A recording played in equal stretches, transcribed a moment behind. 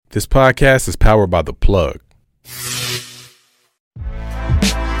This podcast is powered by The Plug.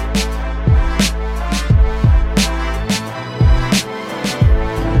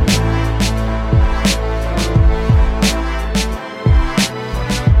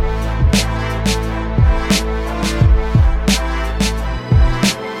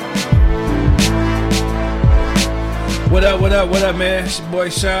 What up, man? It's your boy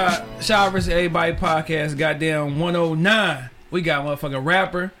Shaw vs. Everybody podcast, goddamn 109. We got motherfucking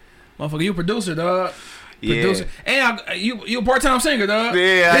rapper. Motherfucker, you producer, dog. Producer. Yeah. And you a part-time singer, dog.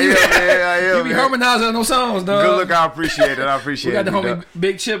 Yeah, I am. You be harmonizing on those songs, dog. Good look, I appreciate it. We got the homie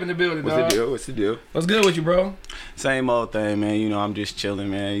Big Chip in the building, dog. What's the deal? What's good with you, bro? Same old thing, man. You know, I'm just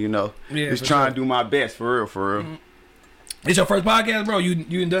chilling, man. You know, Yeah, just for trying sure. to do my best, for real. Mm-hmm. It's your first podcast, bro?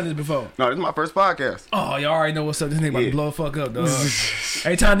 You ain't done this before? No, this is my first podcast. Oh, y'all already know what's up. This nigga about to Yeah. blow the fuck up, dog.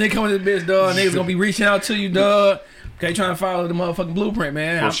 Every time nigga come with this bitch, dog, niggas gonna be reaching out to you, dog. Okay, trying to follow the motherfucking blueprint,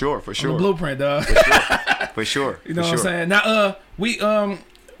 man. For sure. I'm the blueprint, dog. For sure. You know what I'm saying? Now, we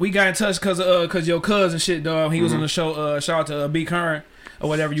got in touch cause your cousin shit, dog. He was on the show. Shout out to B Curran or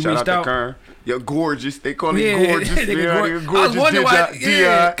whatever. You Shout reached out out. to Kern. You're gorgeous. They call me Yeah, gorgeous. nigga, Man, gorgeous. gorgeous. I was wondering why.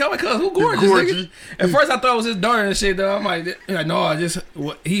 Yeah, come on, cuz who gorgeous? Gorgie. Nigga? At first I thought it was his daughter and shit, dog. I'm like no, I just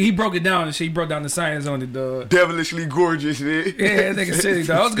he broke it down and shit. He broke down the science on it, dog. Devilishly gorgeous, man. Yeah, that nigga silly,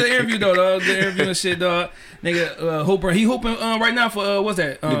 dog. It was a good interview, though, dog. Good interview and shit, dog. Nigga, Hooper. He hooping right now for, what's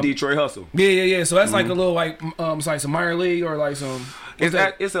that? The Detroit Hustle. Yeah. So that's like a little, like, it's like some minor league or like some...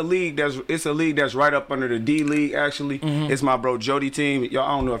 It's a league that's right up under the D League. Actually, it's my bro Jody team. Y'all, I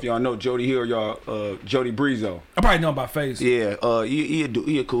don't know if y'all know Jody here, y'all Jody Breezo. I probably know him by face. Yeah,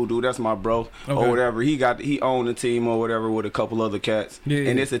 he a cool dude. That's my bro or whatever. He owned a team or whatever with a couple other cats. Yeah.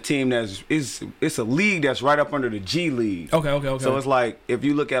 And it's a team it's a league that's right up under the G League. Okay. So it's like if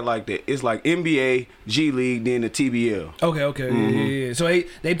you look at it's like NBA, G League, then the TBL. Okay. Yeah. So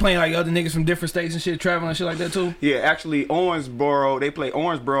they playing like other niggas from different states and shit, traveling and shit like that too. Yeah, actually Owensboro. They play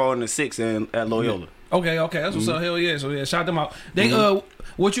Owensboro in the 6 and at Loyola. Okay. That's what's up. Hell yeah. So yeah, shout them out. They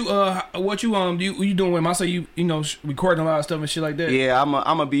what you doing with them? I say you know recording a lot of stuff and shit like that. Yeah,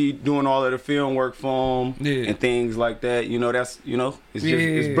 I'm a be doing all of the film work for them Yeah. and things like that. You know, it's just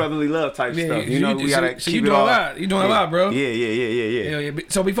it's brotherly love type Yeah, stuff. You know, we gotta so keep you it doing all. a lot. You doing a lot, bro. Yeah. Hell yeah.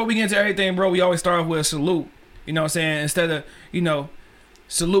 So before we get into everything, bro, we always start off with a salute. You know what I'm saying? Instead of,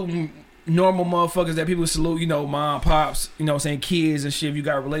 saluting normal motherfuckers that people salute, mom, pops, you know what I'm saying, kids and shit, if you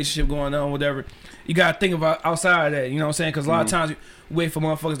got a relationship going on, whatever. You got to think about outside of that, you know what I'm saying? Because a lot of times you wait for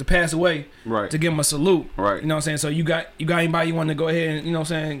motherfuckers to pass away to give them a salute. Right. You know what I'm saying? So you got anybody you want to go ahead and, you know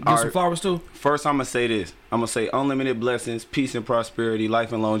what I'm saying, give some flowers to? First, I'm going to say this. I'm going to say unlimited blessings, peace and prosperity,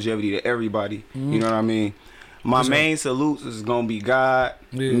 life and longevity to everybody. You know what I mean? My main salutes is going to be God,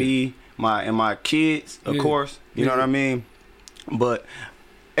 me, my kids, of course. You know what I mean? But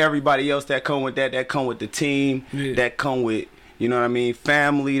everybody else that come with that come with the team, that come with, you know what I mean,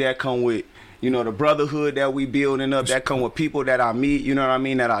 family, that come with, the brotherhood that we building up, that come with people that I meet, you know what I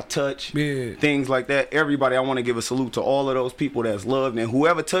mean, that I touch, things like that. Everybody, I want to give a salute to all of those people that's loved, and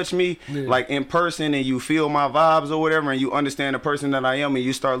whoever touched me, like in person, and you feel my vibes or whatever, and you understand the person that I am, and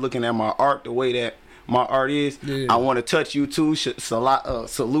you start looking at my art the way that my art is, I want to touch you too.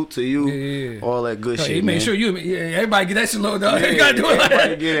 Salute to you. All that good shit. He made sure everybody get that shit low, dog. You gotta do it like everybody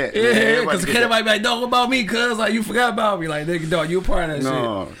that. get it. Yeah, because everybody be like, dog, what about me? Cause like you forgot about me. Like, nigga, dog, you a part of that shit.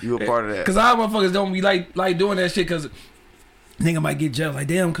 No, you a part of that. Cause our motherfuckers don't be like doing that shit. Cause nigga might get jealous. Like,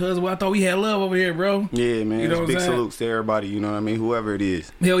 damn, cuz, I thought we had love over here, bro. Yeah, man. You know what Big I'm saying? salutes to everybody. You know what I mean? Whoever it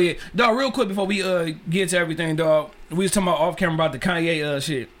is. Hell yeah, dog. Real quick before we get to everything, dog. We was talking about off camera about the Kanye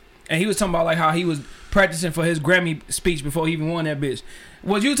shit, and he was talking about like how he was practicing for his Grammy speech before he even won that bitch.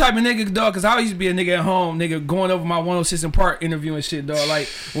 Was you type of nigga, dog? Cause I used to be a nigga at home, nigga, going over my 106 and Park interview and shit, dog. Like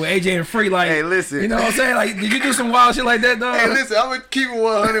with AJ and Free, like, hey, listen, you know what I'm saying? Like, did you do some wild shit like that, dog? Hey, listen, I'm gonna keep it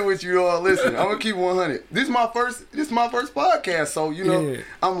 100 with you, dog. Listen, I'm gonna keep it 100. This is my first podcast, so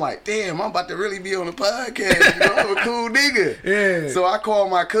I'm like, damn, I'm about to really be on the podcast. I'm a cool nigga. Yeah. So I call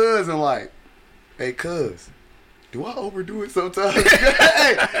my cousin like, hey, cuz, do I overdo it sometimes?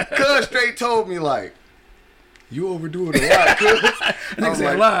 Hey, cuz straight told me like, you overdo it a lot, cuz. Nigga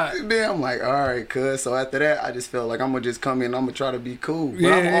said a lot. Then I'm like, all right, cuz. So after that, I just felt like I'm gonna just come in. I'm gonna try to be cool,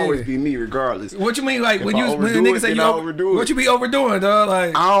 but I'm always be me regardless. What you mean, like If when I the overdo nigga it, say then you I overdo it. What you be overdoing, dog?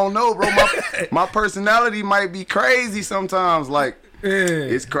 Like, I don't know, bro. My personality might be crazy sometimes. Like,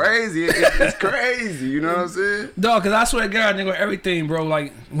 it's crazy. It's crazy. You know what I'm saying? Dog, cause I swear to God, nigga, everything, bro.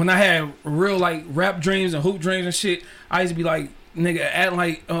 Like when I had real like rap dreams and hoop dreams and shit, I used to be like nigga acting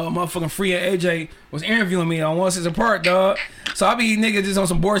like motherfucking Free and AJ was interviewing me on One Season Park, dog. So I be nigga just on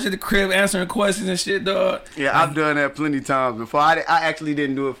some bullshit at the crib answering questions and shit, dog. Yeah, I've done that plenty times before. I actually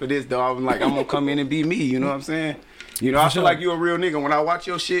didn't do it for this, though. I was like, I'm gonna come in and be me. You know what I'm saying? You know, I feel like you a real nigga. When I watch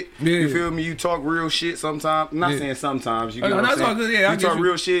your shit, you feel me? You talk real shit sometimes. I'm not saying sometimes. You know what I'm saying? Good, yeah, you talk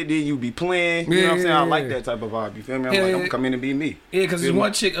real shit, then you be playing. You know what I'm saying? I like that type of vibe. You feel me? I'm like, I'm gonna come in and be me. Yeah, because there's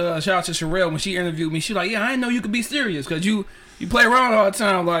one chick, shout out to Sherelle, when she interviewed me, she like, yeah, I didn't know you could be serious, because you play around all the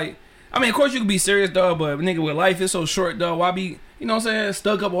time. Like, I mean, of course you can be serious, dog, but nigga, with life is so short, dog, why be, you know what I'm saying,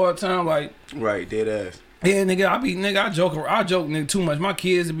 stuck up all the time, like. Right, dead ass. Yeah, nigga, I joke, nigga, too much. My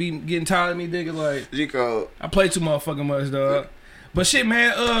kids be getting tired of me, nigga, like. G-Code. I play too motherfucking much, dog. But shit,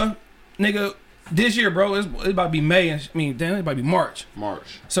 man, nigga, this year, bro, it's about to be May, and damn, it's about to be March.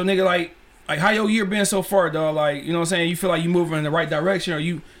 So, nigga, like how your year been so far, dog? Like, you know what I'm saying? You feel like you moving in the right direction, or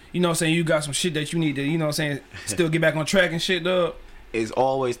you know what I'm saying, you got some shit that you need to, you know what I'm saying, still get back on track and shit, dog? It's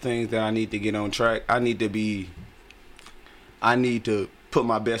always things that I need to get on track. I need to put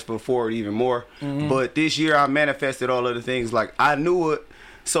my best foot forward even more. But this year I manifested all of the things. Like, I knew it.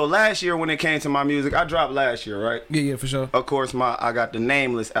 So last year when it came to my music, I dropped last year, right? Yeah, for sure. Of course, I got the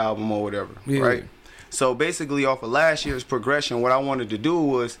Nameless album or whatever, right? So basically off of last year's progression, what I wanted to do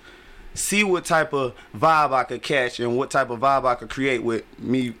was see what type of vibe I could catch and what type of vibe I could create with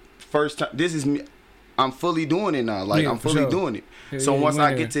me first time. This is me. I'm fully doing it now. Like, I'm fully doing it. So once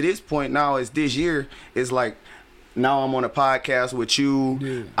I get to this point now, it's this year, it's like, now I'm on a podcast with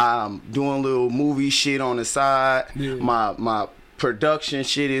you. I'm doing little movie shit on the side. My production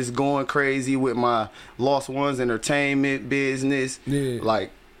shit is going crazy with my Lost Ones entertainment business.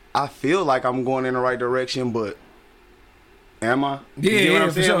 Like, I feel like I'm going in the right direction, but am I? You know what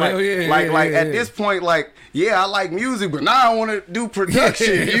I'm saying? Sure. Like at this point, like, I like music, but now I want to do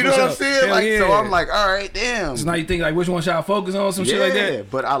production. You know what I'm saying? So I'm like, all right, damn. So now you think, like, which one should I focus on? Some shit like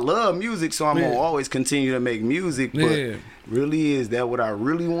that? But I love music, so I'm going to always continue to make music. But really, is that what I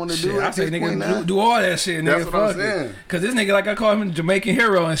really want to do? I say, nigga, do all that shit, nigga. That's what I'm saying. Because this nigga, like, I call him a Jamaican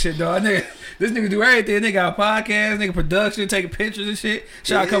hero and shit, dog. This nigga do everything. Nigga got a podcast, nigga production, taking pictures and shit.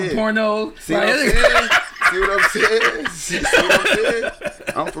 Shot a couple pornos. See what I'm saying? See what I'm saying? See what I'm saying?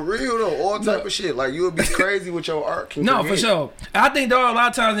 I'm for real though. All type of shit. Like, you would be crazy with your art. No, for sure. I think, dog, a lot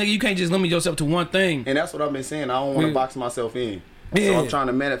of times, nigga, you can't just limit yourself to one thing. And that's what I've been saying. I don't want to box myself in. So I'm trying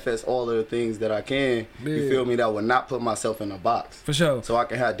to manifest all of the things that I can. You feel me? That would not put myself in a box. For sure. So I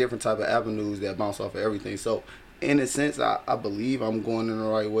can have different type of avenues that bounce off of everything. So in a sense, I believe I'm going in the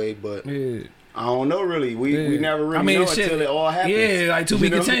right way, but I don't know really. We never really know until it all happens. Yeah, like to be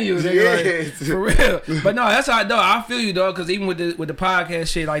continued. Like, for real. But no, that's how I feel you, dog. Because even with the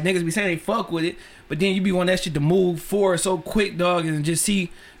podcast shit, like, niggas be saying they fuck with it, but then you be wanting that shit to move forward so quick, dog, and just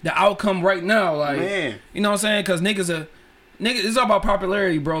see the outcome right now. Like, you know what I'm saying? Because niggas, it's all about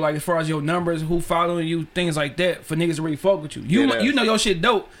popularity, bro. Like, as far as your numbers, who following you, things like that, for niggas to really fuck with you. You know your shit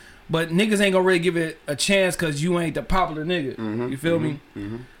dope, but niggas ain't gonna really give it a chance because you ain't the popular nigga. You feel me?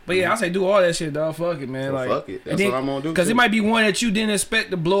 But yeah, I say do all that shit, dog. Fuck it, man. So like, fuck it. That's what I'm gonna do. Because it might be one that you didn't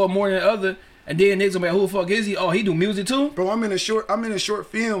expect to blow up more than the other, and then niggas gonna be like, who the fuck is he? Oh, he do music too? Bro, I'm in the short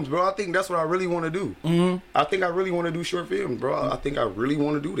films, bro. I think that's what I really want to do. I think I really want to do short films, bro. I think I really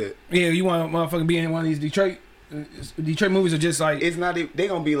want to do that. Yeah, you want to motherfucking be in one of these Detroit movies are just like, it's not. They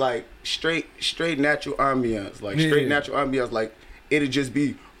gonna be like straight natural ambiance, like straight natural ambiance. Like, it'll just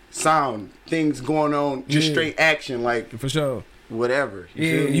be sound, things going on, just straight action, like, for sure. Whatever.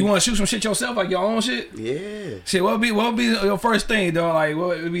 You want to shoot some shit yourself, like your own shit? Yeah. Shit, what would be your first thing, though? Like,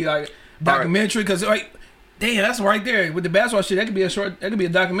 what would be like documentary? Because like, damn, that's right there with the basketball shit. That could be a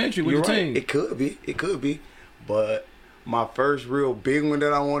documentary with the team. It could be. But my first real big one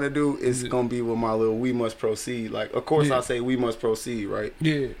that I want to do is gonna be with my little We Must Proceed. Like, of course I say We Must Proceed, right?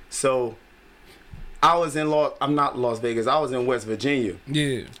 Yeah. So I was in I'm not Las Vegas. I was in West Virginia.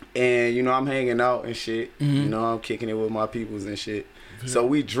 Yeah. And, you know, I'm hanging out and shit. You know, I'm kicking it with my peoples and shit. So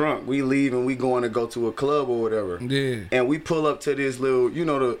we drunk. We leave and we going to go to a club or whatever. Yeah. And we pull up to this little,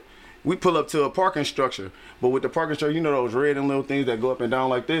 we pull up to a parking structure. But with the parking structure, you know those red and little things that go up and down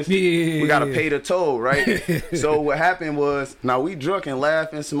like this? Yeah. We got to pay the toll, right? So what happened was, now we drunk and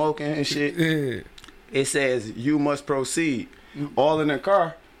laughing, smoking and shit. Yeah. It says, you must proceed. All in the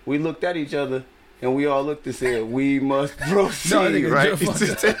car, we looked at each other. And we all looked and said, we must proceed, right?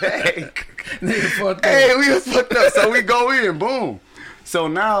 Hey, we was fucked up. So we go in, boom. So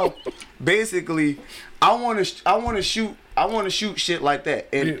now, basically, I want to shoot shit like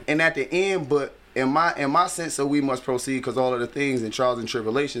that. And at the end, but in my sense of We Must Proceed, because all of the things and trials and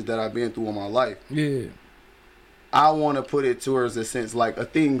tribulations that I've been through in my life. Yeah. I want to put it towards a sense like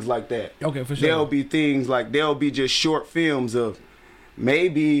things like that. Okay, for sure. There'll be things like there'll be just short films of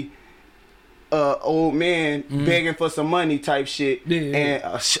maybe old man begging for some money type shit, and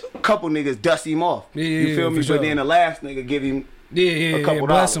a couple niggas dust him off. You feel me? Sure. But then the last nigga give him a couple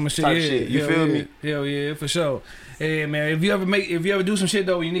bless dollars him and shit. type shit. You feel me? Hell yeah, for sure. Yeah, man. If you ever do some shit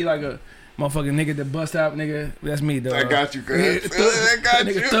though, you need like a motherfucking nigga to bust out, nigga. That's me, though. I got you, cuz. I got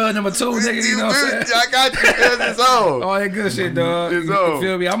you. Nigga, thug number 2, nigga. You know what I'm saying? I got you, cuz. It's on. All that good shit, dog. It's you on.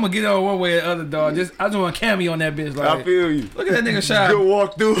 feel me? I'm gonna get on one way or the other, dog. I just want a cameo on that bitch. Like, I feel you. Look at that nigga shot. Good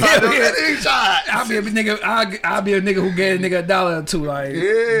walk through. That nigga shot. I'll be a nigga who gave a nigga $1 or 2. Like,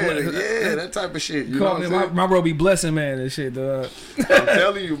 yeah, that type of shit. You know what I'm saying? My bro be blessing, man, and shit, dog. I'm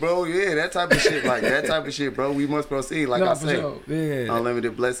telling you, bro. Yeah, that type of shit. Like, that type of shit, bro. We must proceed. Like I say. Sure. Yeah.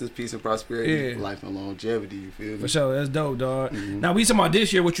 Unlimited blessings, peace, and prosperity. Life and longevity. You feel me? For sure, that's dope, dog. Now we talking about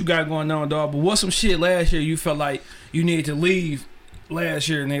this year, what you got going on, dog. But what's some shit last year you felt like you needed to leave last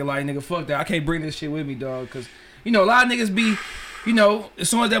year, nigga? Like, nigga, fuck that. I can't bring this shit with me, dog. Cause you know a lot of niggas be, you know, as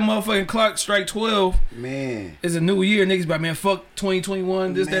soon as that motherfucking clock strike 12, man, it's a new year. Niggas be like, man, fuck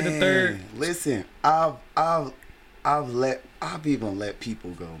 2021, this, that, the third. Listen, I've even let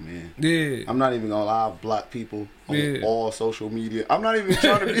people go, man. Yeah. I'm not even gonna lie. I've blocked people on all social media. I'm not even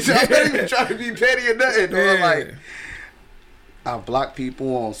trying to be. I'm not even trying to be petty or nothing. Yeah. Like, I've blocked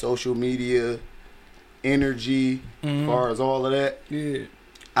people on social media, energy, as far as all of that. Yeah.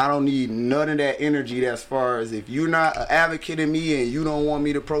 I don't need none of that energy. As far as if you're not an advocate of me and you don't want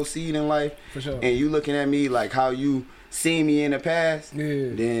me to proceed in life, for sure, and you looking at me like how you seen me in the past,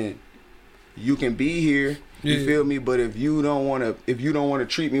 then you can be here. You feel me? But if you don't want to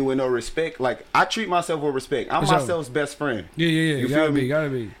treat me with no respect, like I treat myself with respect. I'm myself's best friend. Yeah. You feel me? Gotta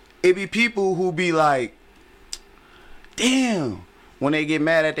be. It be people who be like, damn, when they get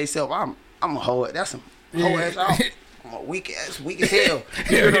mad at themselves, I'm a hoe. That's some hoe ass. I'm a weak as hell.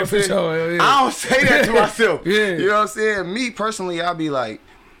 You know what I'm saying? Sure, I don't say that to myself. You know what I'm saying? Me personally, I'll be like,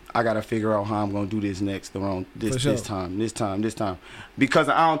 I gotta figure out how I'm gonna do this next around this time, because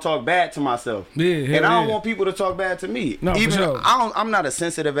I don't talk bad to myself, and I don't want people to talk bad to me. No, even for sure. I'm not a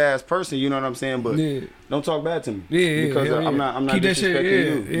sensitive ass person, you know what I'm saying? But don't talk bad to me, because I'm not keep disrespecting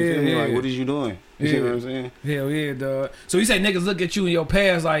you. You feel me? Like, what is you doing? You know what I'm saying? Hell yeah, dog. So you say niggas look at you in your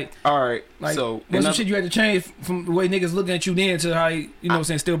past like, all right, like, so what's some shit you had to change from the way niggas looking at you then to how you know what I'm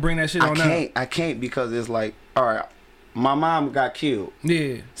saying, still bring that shit on now? I can't because it's like, all right. My mom got killed.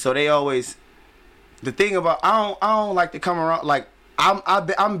 Yeah. So they always, the thing about I don't like to come around like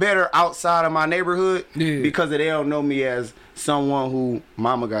I'm better outside of my neighborhood because they don't know me as someone who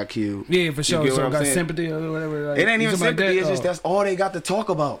mama got killed. Yeah, for sure. So got sympathy or whatever. Like, it ain't even sympathy. Like it's just that's all they got to talk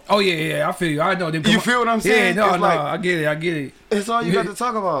about. Oh yeah. I feel you. I know. You feel what I'm saying? Yeah, no. I get it. It's all you got to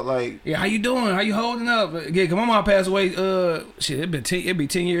talk about. Like, yeah, how you doing? How you holding up? Yeah, cause my mom passed away. Shit, it be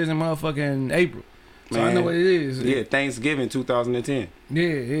 10 years in motherfucking April. So man, I know what it is. Yeah, Thanksgiving 2010.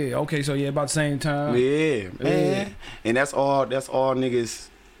 Yeah. Okay, so yeah, about the same time. Yeah, man. Yeah. And that's all niggas,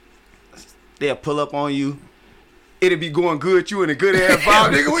 they'll pull up on you. It'll be going good, you in a good ass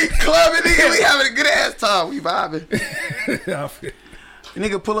vibe. Nigga, we clubbing, nigga, we having a good ass time. We vibing.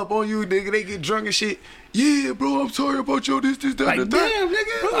 Nigga pull up on you, nigga, they get drunk and shit. Yeah, bro, I'm sorry about your this, that, like, that. Damn,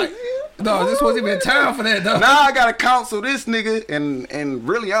 nigga. Like, no, this wasn't even time for that, though. Now I gotta counsel this nigga, and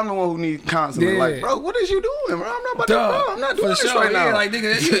really I'm the one who needs counseling. Like, bro, what is you doing, bro? I'm not about to, bro. I'm not doing this right now. Like,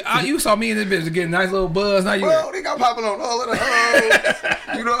 nigga, you saw me in this bitch getting a nice little buzz. Now you, bro, nigga, I'm popping on all of the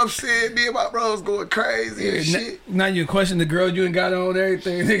hoes. You know what I'm saying? Me and my bros going crazy and shit. Now you question the girl you ain't got on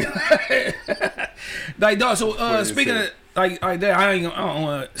everything, nigga. Like, dog. So, speaking of like that, I don't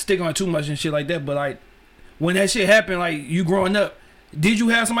want to stick on too much and shit like that, but like, when that shit happened, like you growing up, did you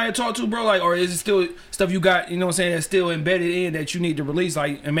have somebody to talk to, bro? Like, or is it still stuff you got, you know what I'm saying, that's still embedded in that you need to release,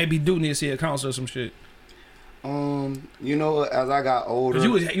 like, and maybe do need to see a counselor or some shit? You know, as I got older,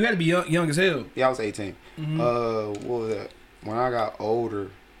 you had to be young as hell. Yeah, I was 18. What was that? When I got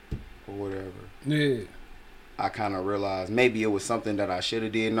older, or whatever. I kind of realized maybe it was something that I should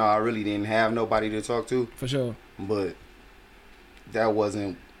have did. No, I really didn't have nobody to talk to. For sure. But that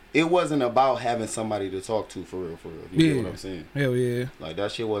wasn't. It wasn't about having somebody to talk to for real. You know what I'm saying? Hell yeah. Like,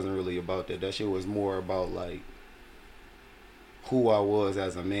 that shit wasn't really about that. That shit was more about, like, who I was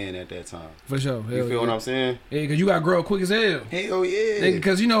as a man at that time. For sure. You feel what I'm saying? Yeah, because you got to grow up quick as hell. Hell yeah.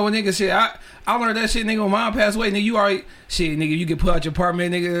 Because, you know, nigga, shit, I learned that shit, nigga, when mom passed away, nigga, you already, shit, nigga, you get put out your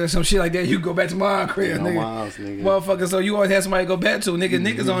apartment, nigga, some shit like that, you go back to my crib, nigga. Mom's, nigga. Motherfucker, so you always have somebody to go back to, nigga.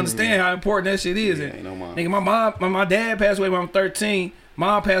 Niggas don't understand how important that shit is. Yeah, ain't no mom. Nigga, my dad passed away when I'm 13.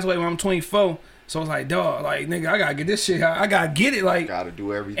 Mom passed away when I'm 24. So it's like, dog, like, nigga, I gotta get this shit out. I gotta get it, like. Gotta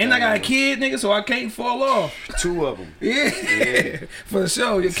do everything. And I got a kid, nigga, so I can't fall off. 2 of them. Yeah. For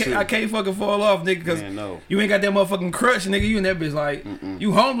sure. I can't fucking fall off, nigga, because you ain't got that motherfucking crutch, nigga. You in that bitch like,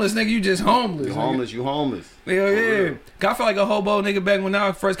 you homeless, nigga. You just homeless. You homeless. Hell yeah. Cause I felt like a hobo, nigga, back when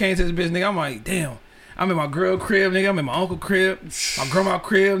I first came to this bitch, nigga. I'm like, damn. I'm in my girl crib, nigga. I'm in my uncle crib, my grandma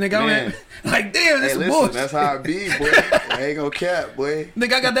crib, nigga. I'm in, like, damn, this is bullshit. That's how it be, boy. I ain't gonna cap, boy.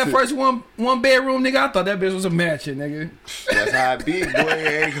 Nigga, I got that first one bedroom, nigga. I thought that bitch was a mansion, nigga. That's how it be, boy. I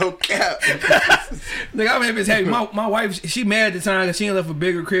ain't gonna cap. Nigga, I'm in this bitch happy. My wife, she mad at the time because she ain't left a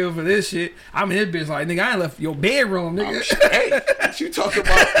bigger crib for this shit. I'm in this bitch like, nigga, I ain't left your bedroom, nigga. Hey, what you talking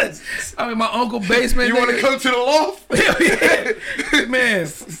about? I'm in my uncle's basement, you nigga. wanna come to the loft? Yeah. Man.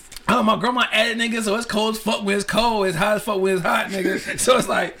 My grandma added, nigga, so it's cold as fuck when it's cold, it's hot as fuck when it's hot, nigga. So it's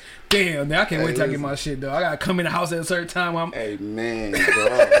like, damn, man, I can't wait till I get my shit, though. I gotta come in the house at a certain time while I'm. Hey, man,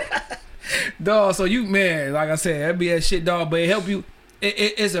 dog. Dog, so you, man, like I said, that be that shit, dog, but it help you.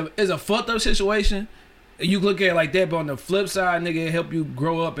 It's a fucked up situation. You look at it like that, but on the flip side, nigga, it help you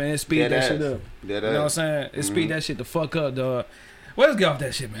grow up and it speed that shit up. You know what I'm saying? It speed that shit the fuck up, dog. Well, let's get off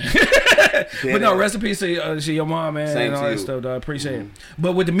that shit, man. But no, rest in peace to your mom, man, and all that stuff, dog. Appreciate it.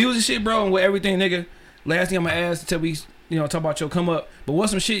 But with the music shit, bro, and with everything, nigga, last thing I'm gonna ask until we, talk about your come up. But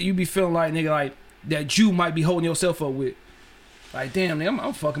what's some shit you be feeling like, nigga, like that you might be holding yourself up with? Like, damn, nigga,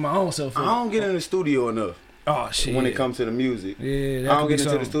 I'm fucking my own self up. I don't get in the studio enough. Oh shit. When it comes to the music, yeah, I don't get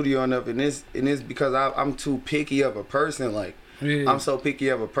into the studio enough, and it's because I'm too picky of a person. Like, I'm so picky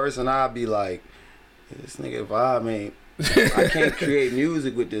of a person, I'll be like, this nigga vibe ain't. I can't create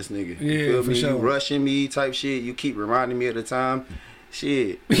music with this nigga. You feel me? Sure. You rushing me type shit. You keep reminding me of the time.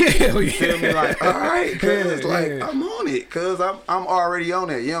 Shit. You feel me? Like, all right, cause I'm on it. Cause I'm already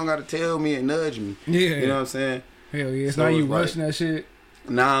on it. You don't gotta tell me and nudge me. Yeah. You know what I'm saying? Hell yeah. It's so not you rushing that shit.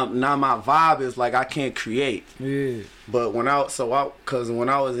 Now my vibe is like I can't create. Yeah. But when I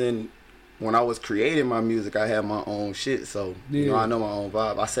was creating my music, I had my own shit. So I know my own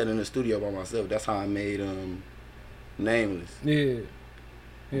vibe. I sat in the studio by myself. That's how I made Nameless. Yeah.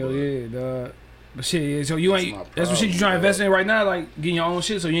 Hell yeah, dog. But shit, yeah, so you ain't. That's some shit you trying to invest in right now, like getting your own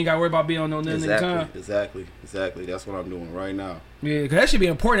shit, so you ain't got to worry about being on no nigga time. Exactly. That's what I'm doing right now. Yeah, cause that should be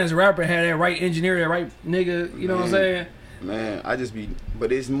important as a rapper. Have that right engineer, that right nigga. You know what I'm saying? Man,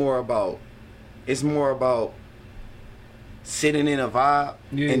 but it's more about sitting in a vibe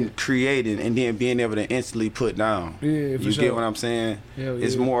and creating, and then being able to instantly put down. Yeah, for you sure. get what I'm saying?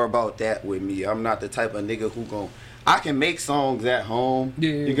 It's more about that with me. I'm not the type of nigga who I can make songs at home.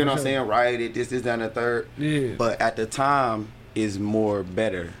 You get what I'm saying? Write it, this, that, and the third. Yeah. But at the time, is more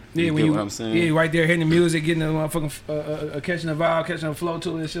better. You get what I'm saying? Yeah, right there, hitting the music, getting the motherfucking catching the vibe, catching the flow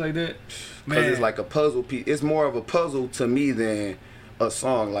to it, and shit like that. Because it's like a puzzle piece. It's more of a puzzle to me than a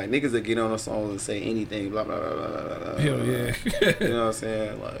song. Like, niggas that get on a song and say anything, blah, blah, blah, blah, blah. Hell yeah. You know what I'm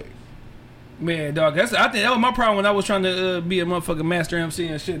saying? Like, man, dog, I think that was my problem when I was trying to be a motherfucking master MC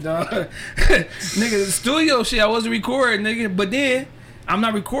and shit, dog. Nigga, the studio shit, I wasn't recording, nigga, but then I'm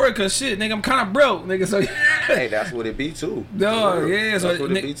not recording because shit, nigga, I'm kind of broke, nigga, so. Hey, that's what it be too. Dog, yeah, so that's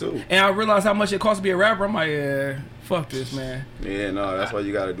what it be too. And I realized how much it costs to be a rapper. I'm like, yeah, fuck this, man. Yeah, no, that's why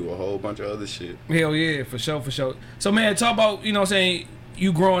you got to do a whole bunch of other shit. Hell yeah, for sure, for sure. So, man, talk about, you know what I'm saying,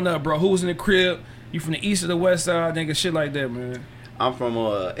 you growing up, bro. Who was in the crib? You from the east or the west side, nigga, shit like that, man. I'm from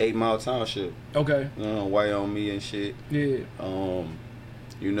 8 Mile Township. Okay. Wyoming and shit. Yeah.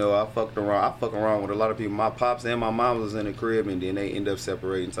 You know, I fuck around with a lot of people. My pops and my mom was in the crib, and then they end up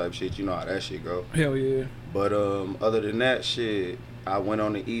separating type shit. You know how that shit go. Hell yeah. But other than that shit, I went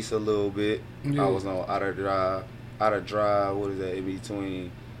on the east a little bit. Yeah. I was on Outer Drive. What is that? In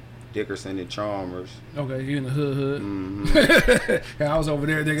between Dickerson and Chalmers. Okay, you in the hood. Mm-hmm. Yeah, I was over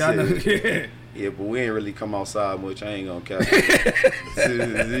there, nigga. I know. Yeah. Yeah, but we ain't really come outside much. I ain't gonna cap.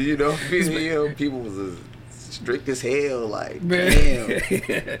 You know, people was as strict as hell. Like, damn,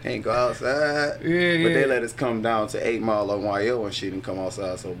 ain't go outside. Yeah, but they let us come down to 8 Mile on YO and shit and come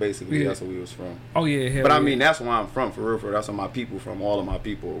outside. So basically, that's where we was from. Oh yeah, hell but yeah. I mean, that's where I'm from for real. That's where my people from. All of my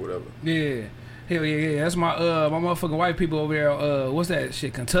people or whatever. Yeah, hell yeah. That's my my motherfucking white people over there. What's that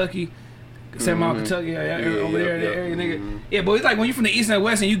shit? Kentucky. 7 Mile, Kentucky, over there in the area, nigga. Yeah, but it's like when you from the east and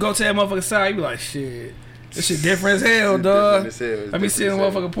west and you go to that motherfucking side, you be like, shit, this shit different as hell, dog. Let me sit in the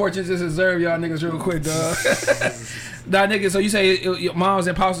motherfucking porch and just observe y'all niggas real quick, dog. Nah, nigga, so you say your moms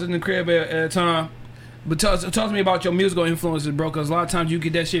and pops was in the crib at a time, but talk to me about your musical influences, bro, because a lot of times you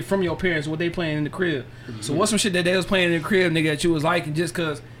get that shit from your parents, what they playing in the crib. So what's some shit that they was playing in the crib, nigga, that you was liking just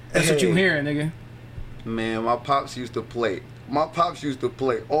because that's what you hearing, nigga? Man, my pops used to play my pops used to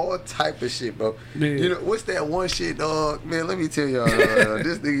play all type of shit, bro. Yeah. You know what's that one shit, dog? Man, let me tell y'all.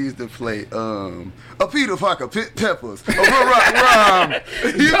 This nigga used to play a Peter Parker, Peppers, a Rhyme.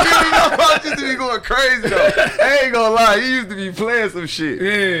 You feel me? My pops used to be going crazy though. I ain't gonna lie, he used to be playing some shit.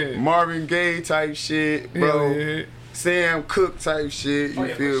 Yeah. Marvin Gaye type shit, bro. Yeah. Sam Cooke type shit. You Oh,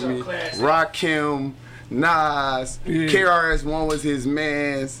 yeah, feel for sure, me? classic. Rakim. Nas, Yeah. KRS-One was his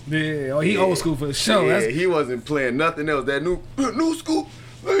man's. Yeah, oh, he old school for sure. Yeah, That's, he wasn't playing nothing else. That new school.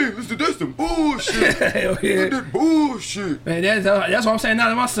 Hey, Mr. That's some bullshit. hell yeah. That bullshit. Man, that's what I'm saying now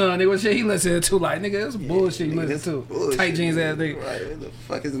to my son. Nigga, what shit he listening to? Like, nigga, that's bullshit he Nigga, listening that's to. bullshit, Tight jeans ass nigga. Right, what the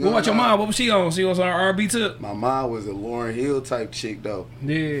fuck is What going about your on? mom? What was she on? She was on R&B too? My mom was a Lauryn Hill type chick though.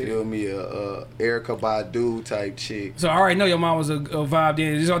 Yeah. Feel me? A Erykah Badu type chick. So I already know your mom was a vibe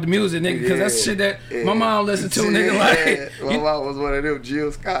then. Just off the music, nigga, because that's shit that my mom listened to, nigga. Like, My mom was one of them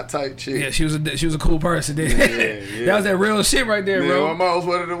Jill Scott type chicks. yeah, she was a cool person. Then Yeah. that was that real shit right there, Yeah, bro. my mom was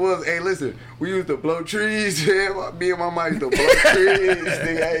one of the ones. Hey, listen, we used to blow trees. Man, me and my mom used to blow trees.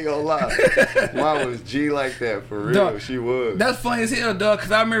 Nigga, I ain't gonna lie. Mom was G like that for real. Dog, she was. That's funny as hell, dog.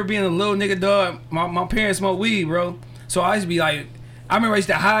 Cause I remember being a little nigga, dog. My parents smoked weed, bro. So I used to be like, I remember I used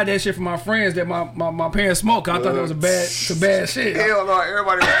to hide that shit from my friends that my parents smoked. 'Cause I thought that was some bad shit. Hell no,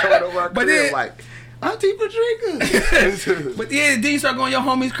 everybody was coming over our But crib then- like, Auntie Patrica. But yeah, then you start going to your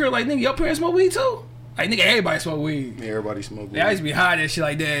homies' crib like, nigga, your parents smoke weed too? Like, nigga, everybody smoke weed. Everybody smoked weed. Yeah, I used to be hiding that shit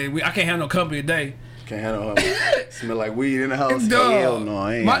like that. I can't have no company today. Can't handle her. Smell like weed in the house. Dog. Hell no,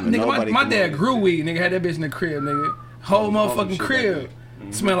 I ain't. My, having nigga, nobody my come dad over. grew weed, nigga, had that bitch in the crib, nigga. Whole motherfucking shit like crib.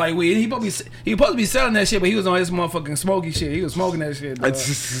 that. Smell like weed. He supposed to be selling that shit, but he was on his motherfucking smoky shit. He was smoking that shit, dog.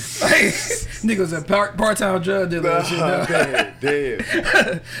 Nigga was a part-time drug dealer and shit, dog.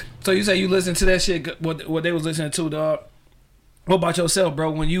 Damn. So you say you listen to that shit, what they was listening to, dog. What about yourself,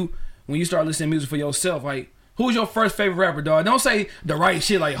 bro? When you start listening to music for yourself, like, who's your first favorite rapper, dog? Don't say the right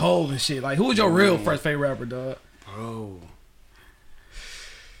shit like Hov and shit. Like, who was your real first favorite rapper, dog? Bro.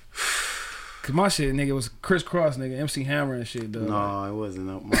 Cause my shit, nigga, was Criss Cross, nigga, MC Hammer and shit, dog. No, it wasn't.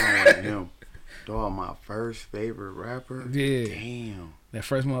 Mine wasn't him. Dog, my first favorite rapper. Yeah. Damn. That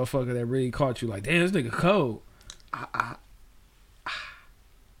first motherfucker that really caught you, like, damn, this nigga cold.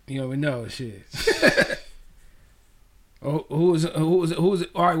 You don't even know shit. who was all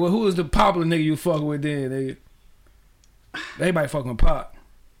right? Well, who was the popular nigga you fucking with then, nigga? Everybody fucking with Pac.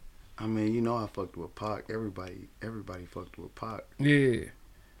 I mean, you know I fucked with Pac. Everybody fucked with Pac. Yeah.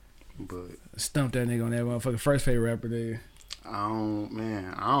 But Stumped that nigga on that motherfucking first favorite rapper, nigga. I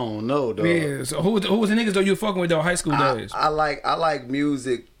don't know, dog. Yeah. So who was the niggas though you fucking with though high school days? I like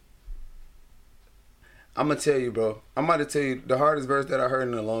music. I'm gonna tell you, bro. I'm about to tell you the hardest verse that I heard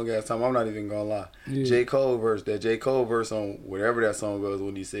in a long ass time. I'm not even gonna lie. Yeah. J. Cole verse on whatever that song was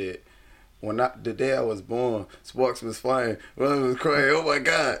when he said, the day I was born, sparks was flying, blood was crying. Oh my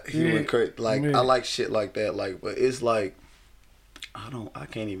God, he went crazy. Like I like shit like that. Like, but it's like I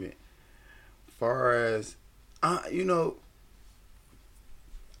can't even. Far as I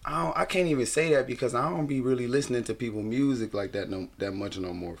can't even say that because I don't be really listening to people music like that that much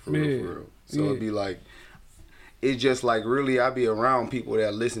no more for real. So it'd be like, it's just like really I be around people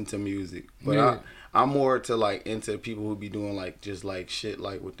that listen to music, but I'm more to like into people who be doing like just like shit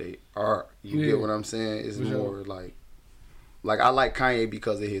like with they art. You get what I'm saying? It's more like I like Kanye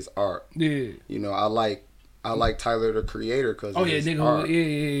because of his art. Yeah. You know, I like Tyler the Creator because of his nigga, art.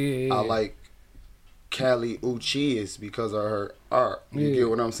 Yeah. I like Kali Uchis because of her art. You get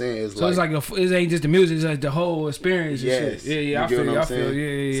what I'm saying? So it's like it ain't just the music, it's like the whole experience. Yes. And shit. Yeah. I feel.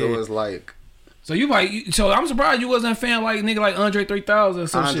 Yeah. So it's like. So you like. So I'm surprised you wasn't a fan like nigga like Andre 3000 or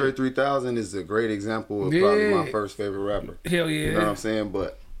some shit. Andre 3000 is a great example of probably my first favorite rapper. Hell yeah. You know what I'm saying?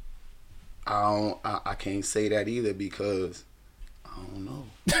 But I can't say that either because I don't know.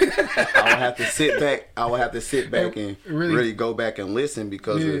 I would have to sit back and really go back and listen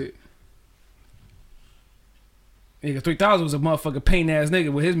because of. Nigga, 3000 was a motherfucking pain ass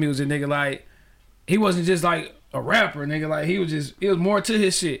nigga with his music, nigga. Like, he wasn't just like a rapper, nigga. Like, it was more to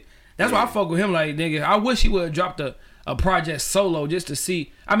his shit. That's why I fuck with him. Like, nigga, I wish he would have dropped a project solo just to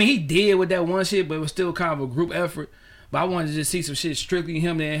see. I mean, he did with that one shit, but it was still kind of a group effort. But I wanted to just see some shit strictly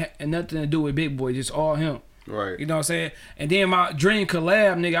him and nothing to do with Big Boy, just all him. Right. You know what I'm saying? And then my dream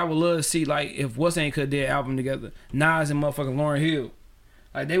collab, nigga, I would love to see, like, if What's Ain't could did an album together, Nas and motherfucking Lauryn Hill.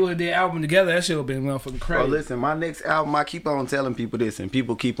 Like, they would have did an album together, that shit would have been motherfucking crazy. Bro, listen, my next album, I keep on telling people this, and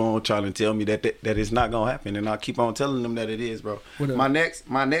people keep on trying to tell me that it's not gonna happen, and I keep on telling them that it is, bro. My next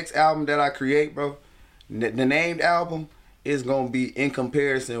album that I create, bro, the named album is gonna be in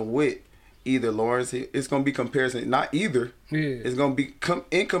comparison with either Lawrence Hill. It's gonna be comparison, not either. Yeah. It's gonna be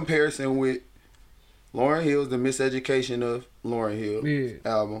in comparison with Lauryn Hill's The Miseducation of Lauryn Hill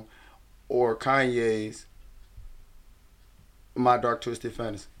album, or Kanye's My Dark Twisted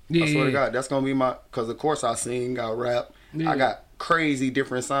Fantasy. I swear to God, that's gonna be my. Cause of course I sing, I rap, I got crazy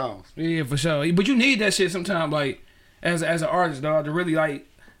different sounds. Yeah, for sure. But you need that shit sometimes, like as an artist, dog, to really like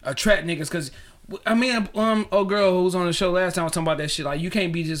attract niggas. Cause I mean, old girl who was on the show last time was talking about that shit. Like you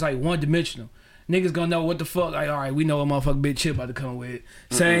can't be just like one dimensional. Niggas gonna know what the fuck. Like, all right, we know a motherfucking Big Chip about to come with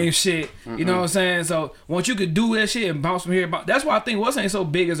same shit. You know what I'm saying? So once you could do that shit and bounce from here, that's why I think Wes ain't so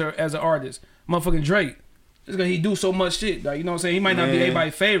big as an artist. Motherfucking Drake. Just cause he do so much shit, like, you know what I'm saying. He might not be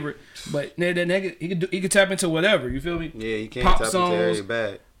everybody's favorite, but that nigga he could tap into whatever. You feel me? Yeah, you can't Pop tap songs, into every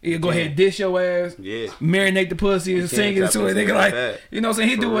bag. He go ahead and dish your ass. Yeah, marinate the pussy and sing it to it. Nigga, like, you know what I'm saying.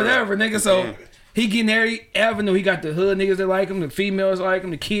 He do whatever, nigga. So he getting every avenue. He got the hood niggas that like him, the females that like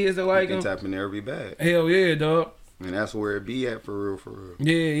him, the kids that like him. He can tap into every bag. Hell yeah, dog. And that's where it be at for real, for real.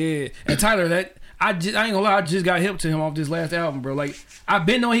 Yeah. And Tyler, that I ain't gonna lie, I just got hip to him off this last album, bro. Like I've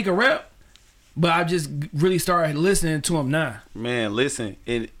been knowing he could rap. But I just really started listening to him now. Man, listen,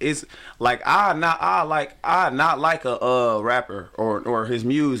 it's like I not like a rapper or his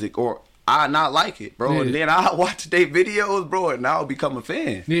music, or I not like it, bro. Yeah. And then I watch their videos, bro, and I'll become a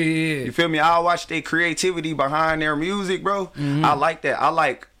fan. Yeah. You feel me? I'll watch their creativity behind their music, bro. Mm-hmm. I like that. I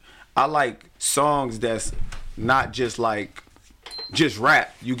like songs that's not just like just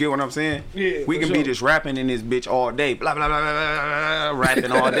rap. You get what I'm saying? Yeah. We can be just rapping in this bitch all day. Blah, blah, blah, blah, blah,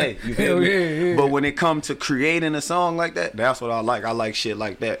 rapping all day. You feel me? Yeah. But when it comes to creating a song like that, that's what I like. I like shit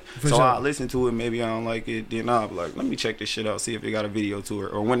like that. So I listen to it. Maybe I don't like it. Then I'll be like, let me check this shit out. See if they got a video to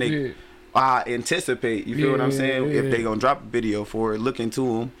it. Or when they... I anticipate, you feel what I'm saying? If they gonna drop a video for it, look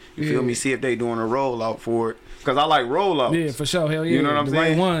into them. You feel me? See if they doing a rollout for it. Because I like rollouts. Yeah, for sure. Hell yeah. You know what I'm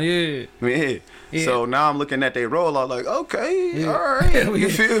saying? Right one, yeah. So now I'm looking at their rollout like, okay, all right. You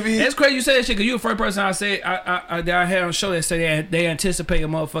feel me? It's crazy you say that shit because you the first person I said I had on the show that said they anticipate a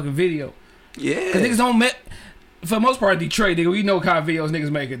motherfucking video. Yeah. Because niggas don't for the most part, Detroit, nigga, we know what kind of videos niggas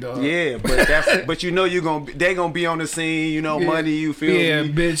make it, dog. Yeah, but you know they gonna be on the scene, you know, money, you feel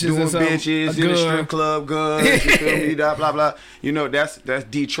me? Bitches doing bitches in the strip club, guns, you feel me? Blah blah blah. You know, that's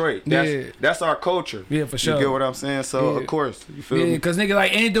Detroit. That's our culture. Yeah, for sure. You get what I'm saying? So of course, you feel me? Because nigga,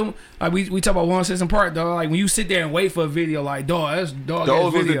 like anything, like we talk about 106 & Park, dog. Like when you sit there and wait for a video, like dog, that's dog.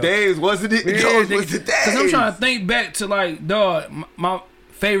 Those was the days, wasn't it? Those was the days. Because I'm trying to think back to like dog, my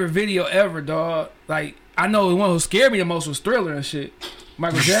favorite video ever, dog. Like. I know the one who scared me the most was Thriller and shit.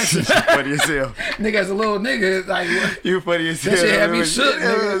 Michael Jackson. Funny as hell. Nigga, as a little nigga, like you funny as hell. That shit had me shook,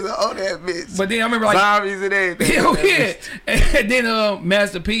 nigga. Oh, that bitch. But then I remember like zombies and everything. Hell yeah. And then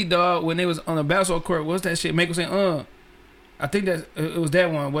Master P, dog, when they was on the basketball court, what's that shit? Michael saying, I think that it was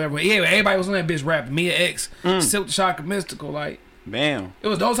that one, whatever. Yeah, everybody was on that bitch rapping. Mia X, Silk the Shocker, Mystical, like. Damn. It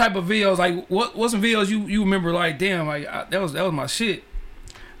was those type of videos. Like, what some videos you remember? Like, damn, like that was my shit.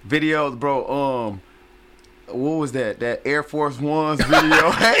 Videos, bro. What was that? That Air Force One's video.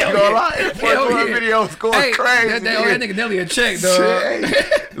 I ain't gonna lie. Air Force One video was going crazy. That nigga Nelly a check, dog.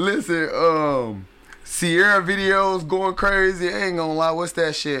 Listen, Sierra videos going crazy. I ain't gonna lie. What's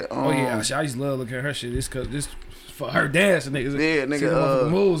that shit? I used to love looking at her shit. This for her dancing, niggas. Yeah, nigga.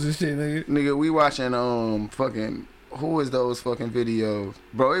 Moves and shit, nigga. Nigga, we watching fucking. Who is those fucking videos?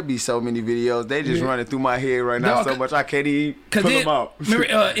 Bro, it be so many videos. They just running through my head right now so much I can't even pull them out. Remember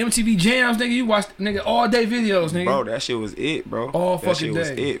MTV Jams, nigga? You watched nigga all day videos, nigga. Bro, that shit was it, bro. All fucking day. That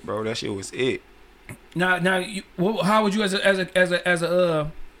shit was it, bro. That shit was it. Now, how would you as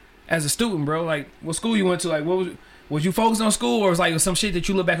a student, bro? Like, what school you went to? Like, what was you focused on school, or was like some shit that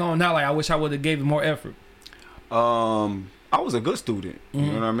you look back on now? Like, I wish I would have gave it more effort. I was a good student. You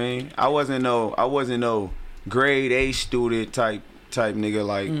know what I mean? I wasn't no grade A student type nigga,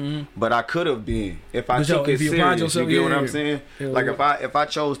 like, but I could have been if I took it serious. You get what I'm saying? Like if I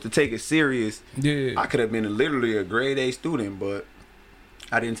chose to take it serious, I could have been literally a grade A student, but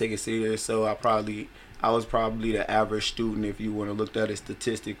I didn't take it serious, so I was probably the average student if you want to look at it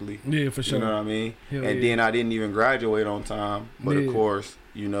statistically. Yeah, for sure. You know what I mean? Then I didn't even graduate on time, but of course,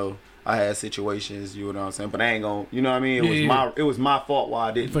 you know, I had situations, you know what I'm saying, but I ain't gonna, you know what I mean? It was my fault why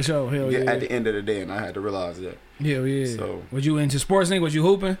I didn't. For sure, at the end of the day, and I had to realize that. Hell yeah. So, was you into sports, nigga? Was you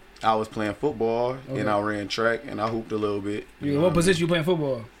hooping? I was playing football, and I ran track, and I hooped a little bit. What position you playing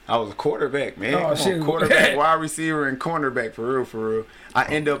football? I was a quarterback, man. Oh, shit. Quarterback, wide receiver, and cornerback, for real. I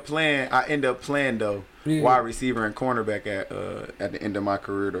end up playing though. Yeah. Wide receiver and cornerback at the end of my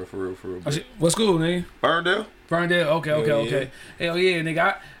career though, for real. What school, nigga? Ferndale. Okay. Hell yeah,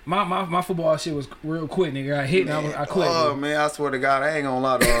 nigga. My football shit was real quick, nigga. I hit and I quit. Oh man, I swear to God, I ain't gonna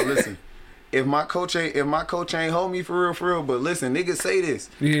lie, dog. Listen, if my coach ain't hold me for real, but listen, niggas say this.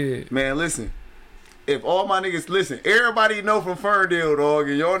 Yeah. Man, listen. if all my niggas listen, everybody know from Ferndale, dog,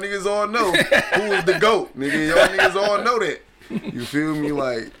 and y'all niggas all know who is the GOAT, nigga. Y'all niggas all know that. You feel me?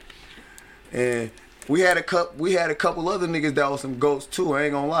 Like, and we had a couple other niggas that was some GOATs too. I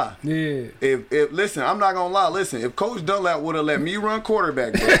ain't gonna lie. Yeah. If listen, I'm not gonna lie. Listen, if Coach Dunlap would have let me run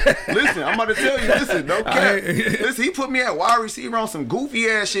quarterback, bro. Listen, I'm about to tell you. Listen, no cap. Listen, he put me at wide receiver on some goofy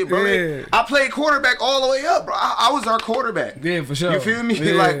ass shit, bro. Yeah. I played quarterback all the way up, bro. I was our quarterback. Yeah, for sure. You feel me?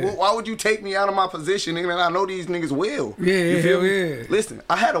 Yeah. Like, why would you take me out of my position, nigga? And I know these niggas well. Yeah, you feel hell me? yeah. Listen,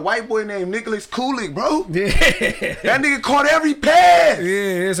 I had a white boy named Nicholas Kulik, bro. Yeah. That nigga caught every pass.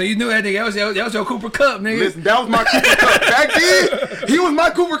 Yeah, so you knew that nigga. That was your Cooper Cup, nigga. Listen, that was my Cooper Cup. Back then, he was my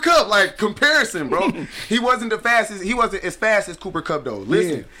Cooper Cup. Like, comparison, bro. He wasn't as fast as Cooper Cup, though.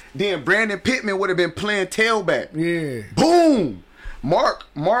 Listen, then Brandon Pittman would have been playing tailback. Yeah. Boom. Mark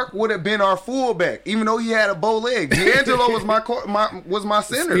would have been our fullback, even though he had a bow leg. D'Angelo was my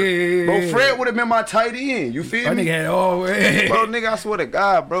center. Yeah. Bro, Fred would have been my tight end. You feel That me? nigga had all. Bro, nigga, I swear to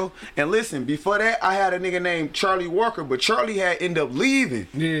God, bro. And listen, before that, I had a nigga named Charlie Walker, but Charlie had ended up leaving.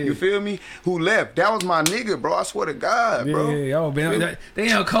 Yeah. You feel me? Who left? That was my nigga, bro. I swear to God, bro. Yeah,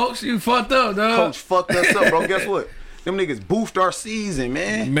 damn, coach, you fucked up, dog. Coach fucked us up, bro. Guess what? Them niggas boofed our season,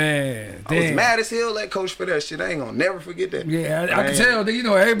 man. Man, I was mad as hell at Coach for that shit. I ain't gonna never forget that. Yeah, I can tell. You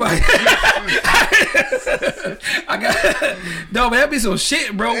know, everybody. No, but that be some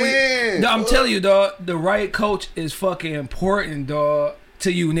shit, bro. I'm telling you, dog. The right coach is fucking important, dog.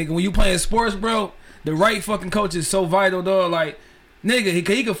 To you, nigga. When you playing sports, bro, the right fucking coach is so vital, dog. Like, nigga, he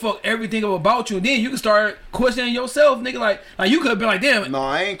can fuck everything up about you. And then you can start questioning yourself, nigga. Like you could have been like, damn. No,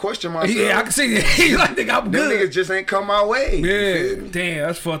 I ain't question myself. Yeah, I can see that. You like, nigga, I'm Them good. niggas just ain't come my way. Yeah, damn,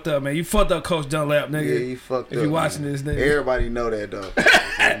 that's fucked up, man. You fucked up, Coach Dunlap, nigga. Yeah, he fucked up. If you watching man. this, nigga. Everybody know that, dog.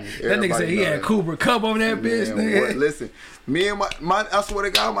 That nigga said he had Cooper Cup on that bitch, nigga. What, listen, me and my I swear to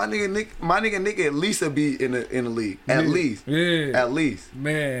God, my nigga Nick at least be in the league. At least. Yeah. At least.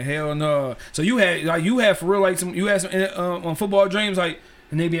 Man, hell no. So you had for real like some on football dreams, like,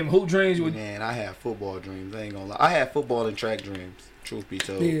 and they be having hoop dreams. Man, I had football dreams. I ain't gonna lie. I had football and track dreams. Truth be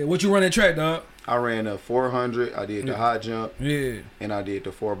told. Yeah. What you run that track, dog? I ran a 400. I did the high jump. Yeah. And I did the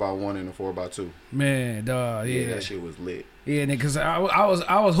 4x1 and the 4x2. Man, dog. Yeah. That shit was lit. Yeah, nigga, cause I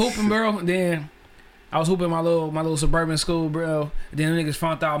was hooping, bro. And then I was hooping my little suburban school, bro. And then the niggas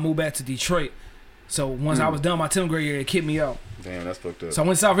found out I moved back to Detroit. So once I was done my 10th grade year, it kicked me out. Damn, that's fucked up. So I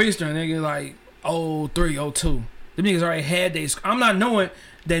went Southeastern, nigga, like 03, 02. Them niggas already had their. I'm not knowing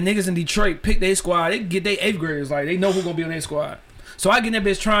that niggas in Detroit pick their squad. They get their 8th graders, like they know who gonna be on their squad. So I get that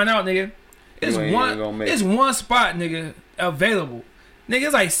bitch trying out, nigga. It's one spot, nigga, available. Nigga,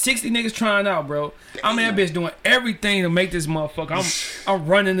 it's like 60 niggas trying out, bro. I'm in that bitch doing everything to make this motherfucker. I'm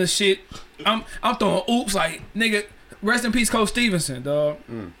running the shit. I'm throwing oops, like, nigga. Rest in peace, Coach Stevenson, dog.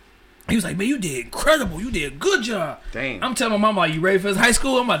 He was like, man, you did incredible. You did a good job. Damn. I'm telling my mama, you ready for this high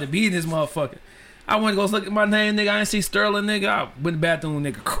school? I'm about to be in this motherfucker. I went to go look at my name, nigga. I didn't see Sterling, nigga. I went to the bathroom,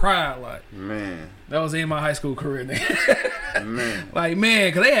 nigga, cried like. Man. That was in my high school career, nigga. Man. Like, man,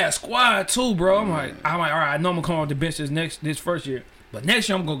 because they had squad too, bro. I'm like, all right, I know I'm going to come off the bench this first year. But next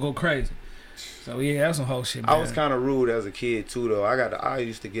year, I'm going to go crazy. So, yeah, that's some whole shit, man. I was kind of rude as a kid, too, though. I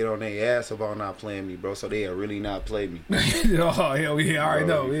used to get on their ass about not playing me, bro, so they'll really not play me. Oh, hell yeah, I already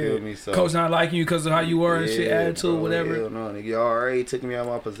know, you yeah. feel me? So, Coach not liking you because of how you were and shit, attitude, bro, whatever. Hell no, nigga. Y'all already took me out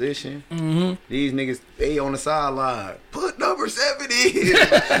of my position. Mm-hmm. These niggas, they on the sideline. Put number 7 in.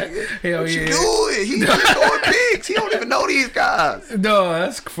 Hell what yeah. you doing? He just throwing picks. He don't even know these guys. Dog,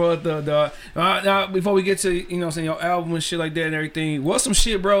 that's fucked up, dog. Now, before we get to, you know what I'm saying, your album and shit like that and everything, what's some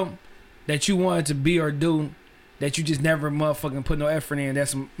shit, bro, that you wanted to be or do that you just never motherfucking put no effort in?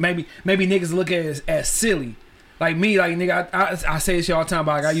 That's maybe niggas look at it as silly. Like me, like, nigga, I say this shit all the time,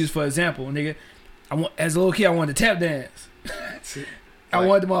 but like, I use for example, nigga. As a little kid, I wanted to tap dance. I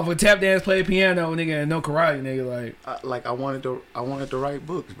wanted the motherfucker tap dance, play piano, nigga, and no karate, nigga. I wanted to write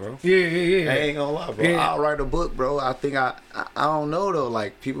books, bro. Yeah. I ain't gonna lie, bro. Yeah. I'll write a book, bro. I think I don't know though.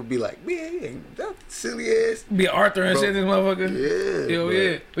 Like people be like, man, that silly ass. Be Arthur and bro. shit, this motherfucker. Yeah. Hell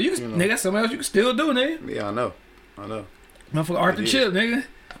yeah. But you can, nigga, that's something else you can still do, nigga. Yeah, I know. Motherfucker Arthur Chip, nigga.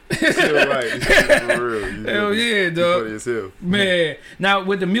 Still right. For real. Hell yeah, dog. You yourself. Man. Now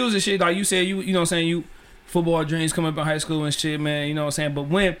with the music shit, like you said, you know what I'm saying, you football dreams coming up in high school and shit, man, you know what I'm saying?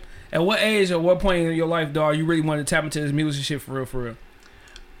 But at what age or what point in your life, dog, you really wanted to tap into this music shit for real?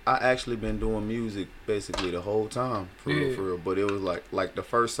 I actually been doing music basically the whole time, for real. But it was like the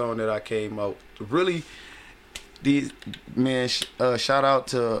first song that I came out, really, these, man, shout out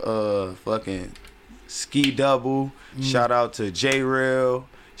to fucking Ski Double, shout out to J-Rail,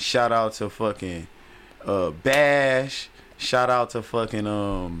 shout out to fucking Bash, shout out to fucking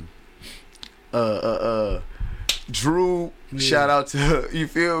Drew, shout out to, you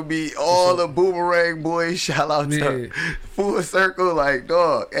feel me, all the Boomerang boys, shout out to Full Circle, like,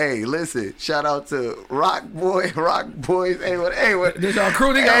 dog, hey, listen, shout out to Rock Boys, hey, what, This our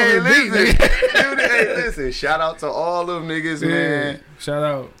crew, nigga, hey, on the beat, listen, nigga. hey, listen, shout out to all them niggas, man. Shout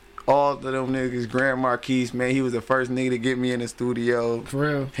out. All of them niggas, Grand Marquise, man, he was the first nigga to get me in the studio. For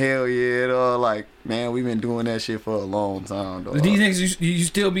real. Hell yeah, dog, like, man, we been doing that shit for a long time, dog. These niggas you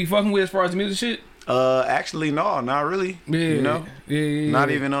still be fucking with as far as the music shit? Actually, no, not really. Yeah, you know, yeah.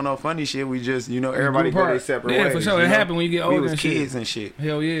 not even on no funny shit. We just, you know, everybody go their separate ways. Yeah, for sure. It happened when you get older. We was and kids shit. and shit.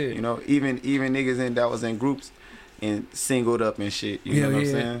 Hell yeah. You know, even niggas that was in groups and singled up and shit. You know what I'm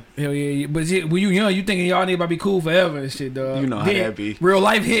saying? Hell yeah. But when you young, you thinking y'all niggas about to be cool forever and shit, dog. You know how then, that be. Real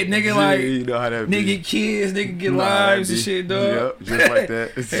life hit, nigga. Yeah, like, you know how that nigga be. get kids, nigga get You know how lives that and be. shit, dog. Yep, just like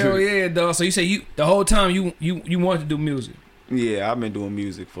that. Hell yeah, dog. So you say the whole time you wanted to do music. Yeah, I've been doing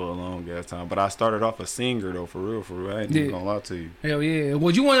music for a long ass time, but I started off a singer though, for real. I ain't even gonna lie to you. Hell yeah.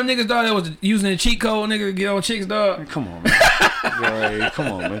 Was you one of them niggas, dog, that was using the cheat code, nigga, to get on chicks, dog? Come on, man. Hey,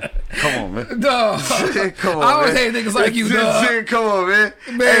 come on, man. Dog. Come on, I always man. hate niggas like you, dog. Come on, man.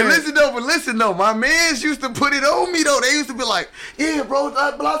 Hey, listen though. My mans used to put it on me though. They used to be like, yeah, bro,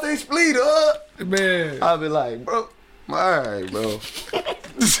 Blase split up. Man. I'll be like, bro, alright, bro.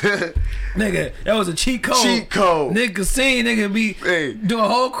 Nigga, that was a cheat code. Nigga seen nigga be doing a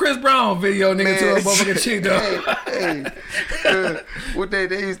whole Chris Brown video, nigga, to a motherfucking chick, dog. What they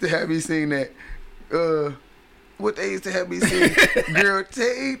used to have me sing that. What they used to have me sing, girl,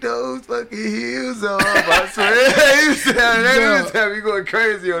 take those fucking heels off. I swear, they used to have me going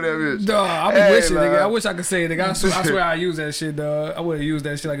crazy on that bitch. Dog, I be wishing, nigga. I wish I could say it, nigga. I swear I use that shit, dog. I would have used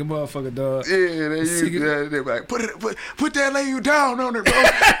that shit like a motherfucker, dog. Yeah, they used that. They like, put that lay you down on it, bro.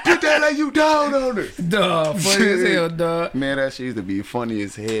 Put that lay you down on it. Dog, funny as hell, dog. Man, that shit used to be funny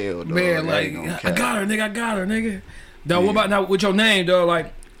as hell, dog. Man, like, I got her, nigga. Dog, what about now with your name, dog?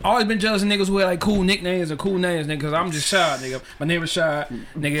 Like, always been jealous of niggas who had like cool nicknames or cool names, nigga. Cause I'm just Shy, nigga. My name was Shy,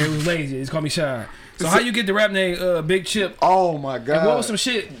 nigga. It was lazy. It's called me Shy. So how you get the rap name Big Chip? Oh my god. And what was some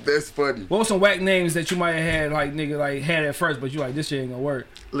shit? That's funny. What was some whack names that you might have had, like nigga, like had at first, but you like this shit ain't gonna work?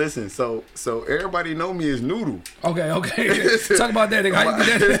 Listen, so everybody know me as Noodle. Okay. Talk about that, nigga. How you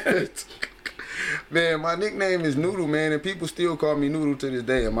get that? Man, my nickname is Noodle, man, and people still call me Noodle to this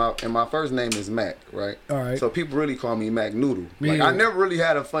day. And my first name is Mac, right? All right. So people really call me Mac Noodle. Like I never really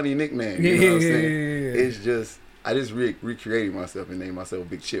had a funny nickname. You know what I'm saying? It's just I just recreated myself and named myself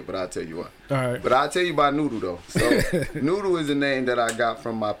Big Chip, but I'll tell you what. All right. But I'll tell you about Noodle though. So Noodle is a name that I got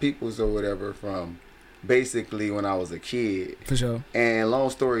from my peoples or whatever from basically when I was a kid. For sure. And long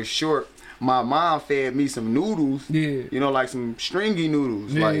story short, my mom fed me some noodles, you know, like some stringy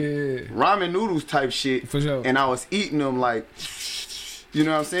noodles, like ramen noodles type shit. For sure. And I was eating them like, you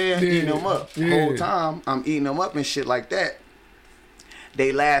know what I'm saying? Eating them up. The whole time I'm eating them up and shit like that.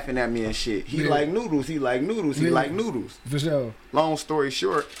 They laughing at me and shit. He like noodles. He like noodles. He like noodles. For sure. Long story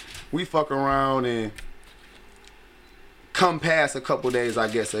short, we fuck around and come past a couple days, I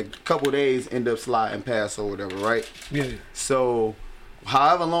guess. A couple days end up sliding past or whatever, right? Yeah. So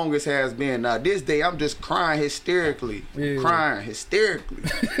however long it has been, now this day I'm just crying hysterically. You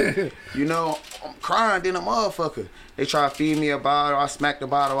know, I'm crying than a motherfucker. They try to feed me a bottle, I smack the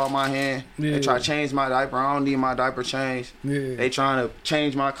bottle out my hand. They try to change my diaper, I don't need my diaper changed. They trying to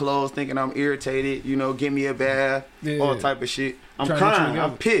change my clothes thinking I'm irritated, you know, give me a bath, all type of shit. I'm crying,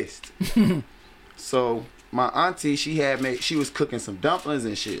 I'm pissed. So my auntie, she was cooking some dumplings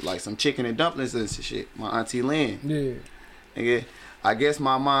and shit, like some chicken and dumplings and shit. My auntie Lynn. Nigga, I guess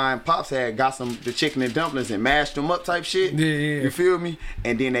my mom pops had got the chicken and dumplings and mashed them up type shit. You feel me?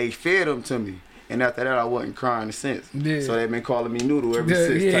 And then they fed them to me. And after that, I wasn't crying since. So they've been calling me Noodle ever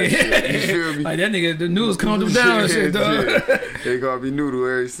since type shit. You feel me? Like that nigga, the noodles calmed him down and shit, dog. They call me Noodle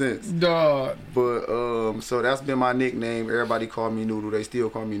ever since. Dog. But, so that's been my nickname. Everybody call me Noodle. They still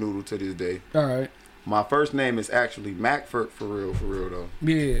call me Noodle to this day. All right. My first name is actually Mac for real though.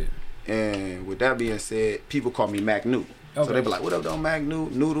 Yeah. And with that being said, people call me Mac New. Okay. So they be like, what up, though, Mac New,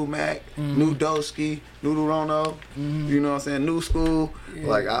 Noodle Mac, New Doski, Noodle Rono, you know what I'm saying, New School.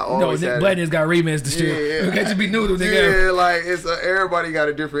 Like, I always had Black niggas got remixed the shit. You can't just be Noodle, nigga. Yeah, like, everybody got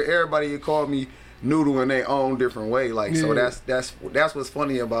a different, everybody call me Noodle in their own different way. Like, so that's what's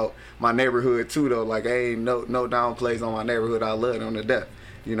funny about my neighborhood, too, though. Like, ain't no downplays on my neighborhood. I love it on the death.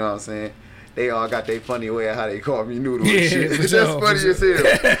 You know what I'm saying? They all got their funny way of how they call me Noodle and shit. That's funny as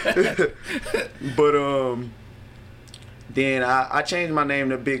hell. But, then I changed my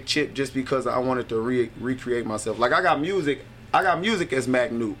name to Big Chip just because I wanted to recreate myself. Like I got music as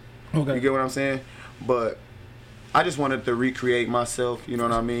Mac New. Okay. You get what I'm saying? But I just wanted to recreate myself. You know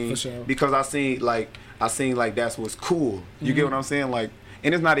what I mean? For sure. Because I seen like that's what's cool. You get what I'm saying? Like,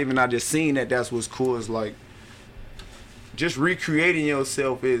 and it's not even I just seen that's what's cool. It's like just recreating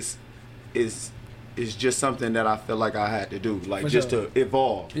yourself is just something that I feel like I had to do, like just to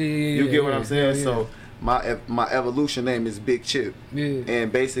evolve. You get what I'm saying? So my evolution name is Big Chip,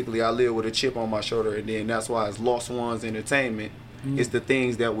 and basically I live with a chip on my shoulder, and then that's why it's Lost Ones Entertainment. It's the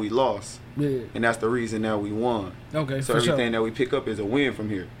things that we lost, and that's the reason that we won. Okay, so everything that we pick up is a win from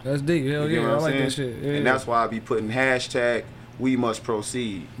here. That's deep. Hell you yeah, I like that shit. And that's why I be putting hashtag We Must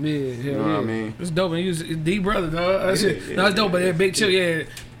Proceed. You know what I mean? It's dope. And you D brother, dog. That shit. No, it's dope. But that Big Chip,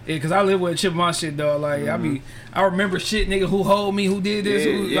 cause I live with a chip on my shit, dog. Like I remember shit, nigga, who hold me, who did this,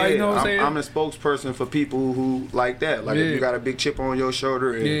 like, you know what I'm saying? I'm a spokesperson for people who like that. Like if you got a big chip on your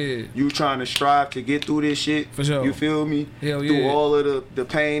shoulder and you trying to strive to get through this shit, for sure. You feel me? Hell through all of the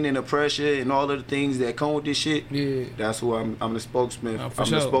pain and the pressure and all of the things that come with this shit. That's who I'm the spokesman. I'm the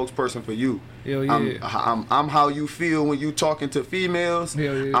spokesperson for you. Hell yeah. I'm how you feel when you talking to females.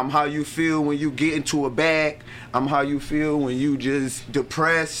 Hell yeah. I'm how you feel when you get into a bag. I'm how you feel when you just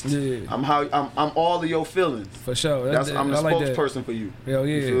depressed. I'm all of your feelings. For sure. I'm the spokesperson like for you. Hell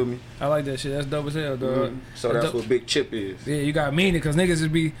yeah. You feel me? I like that shit. That's dope as hell, dog. So that's what Big Chip is. Yeah, you got meaning, because niggas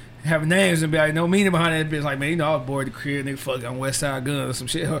just be having names and be like, no meaning behind that bitch. Like, man, you know, I was bored the crib, nigga, fuck, I'm West Side Gun or some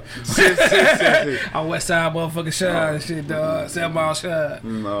shit. I'm West Side motherfucking Shine and shit, dog. 7 Mile Shine.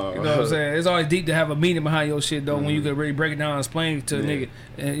 No. You know what I'm saying? It's always deep to have a meaning behind your shit, though, when you can really break it down and explain it to a nigga.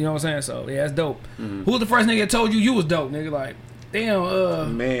 And you know what I'm saying? So, yeah, that's dope. Who was the first nigga that told you was dope, nigga? Like,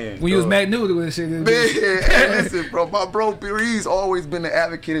 damn, man, when you was Mac Noodle with shit. Man, listen, bro, my bro, he's always been an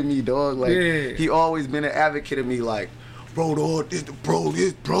advocate of me, dog. Like, he always been an advocate of me, like, bro, dog, this bro,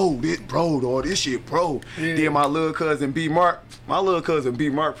 dog, this shit, bro. Then my little cousin B Mark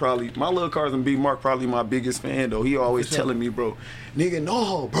probably my biggest fan, though. He always telling me, bro, nigga,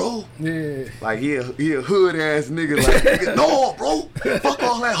 no, bro. Yeah. Like, he a hood ass nigga, like, nigga, no, bro. Fuck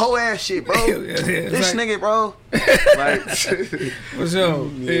all that hoe ass shit, bro. This nigga, bro. Like, for sure.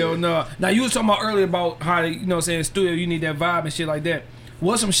 Hell no. Now, you was talking about earlier about how, you know what I'm saying, studio, you need that vibe and shit like that.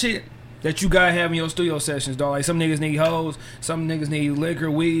 What's some shit that you gotta have in your studio sessions, dog? Like, some niggas need hoes, some niggas need liquor,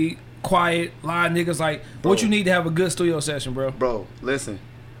 weed, quiet, live niggas. Like, bro, what you need to have a good studio session, bro? Bro, listen,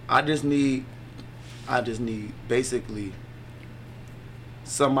 I just need basically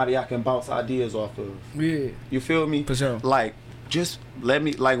somebody I can bounce ideas off of. Yeah. You feel me? For sure. Like, just let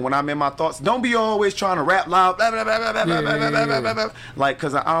me, like, when I'm in my thoughts, don't be always trying to rap loud, blah, blah, blah, blah, blah, blah, blah, blah, blah. Like,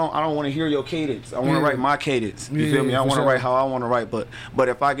 cause I don't want to hear your cadence. I want to write my cadence. You feel me? I want to write how I want to write. But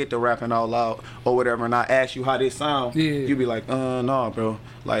if I get to rapping out loud or whatever, and I ask you how this sound, you be like, no, bro.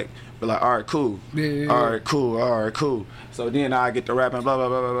 Like, be like, all right, cool. All right, cool. So then I get to rapping, blah, blah,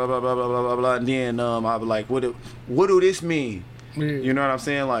 blah, blah, blah, blah, blah, blah, blah, and then I be like, what do this mean? You know what I'm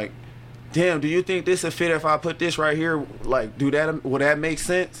saying? Like, damn, do you think this will fit if I put this right here? Like, would that make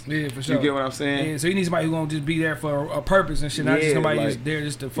sense? Yeah, for sure. You get what I'm saying? Yeah, so you need somebody who's gonna just be there for a purpose and shit, not just somebody who's there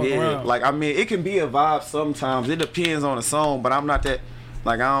just to fuck around. Like, I mean, it can be a vibe sometimes. It depends on the song, but I'm not that,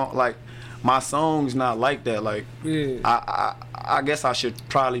 like, I don't, like, my song's not like that. Like, I guess I should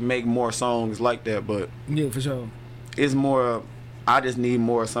probably make more songs like that, but yeah, for sure. It's more, I just need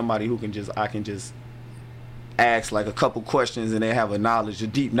more somebody who I can just ask like a couple questions and they have a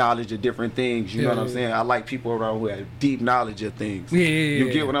deep knowledge of different things. You know what I'm saying? I like people around who have deep knowledge of things.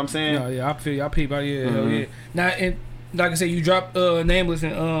 You get what I'm saying? No, yeah, I feel you. I peep out. Hell yeah. Now, and like I said, you dropped Nameless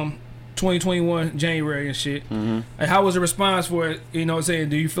in 2021 January and shit. And how was the response for it? You know what I'm saying?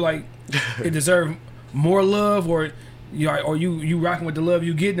 Do you feel like it deserved more love, or you rocking with the love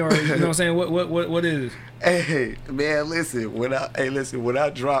you getting, or you know what I'm saying? What is it? Hey man, listen. When I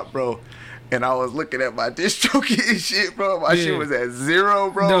dropped, bro, and I was looking at my distro and shit, bro. My shit was at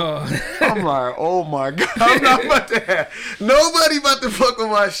 0, bro. No. I'm like, oh my god, I'm not about to have nobody about to fuck with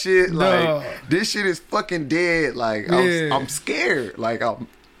my shit. Like, this shit is fucking dead. Like, I'm scared. Like,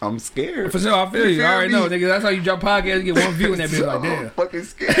 I'm scared. For sure, I feel you. I already know, nigga. That's how you drop podcast and get one view in that bitch. Like, damn. I'm fucking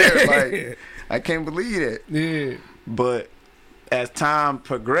scared. Like, I can't believe it. Yeah. But as time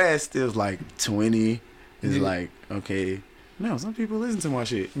progressed, it was like 20. It's like, okay. No, some people listen to my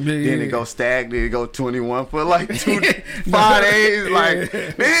shit. Then it go stagnant. It go 21 for like 5 days. Like,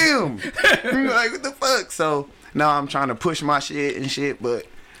 damn. Like, what the fuck? So now I'm trying to push my shit and shit. But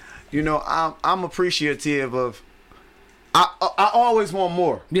you know, I'm appreciative of. I always want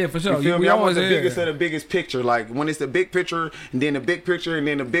more. Yeah, for sure. You feel me? I want the biggest of the biggest picture. Like, when it's the big picture, and then the big picture, and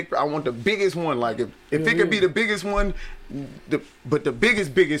then the big. I want the biggest one. Like, if it could be the biggest one, but the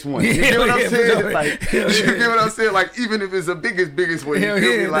biggest one. You get what I'm saying? Like, you get what I'm saying? Like, even if it's the biggest one, you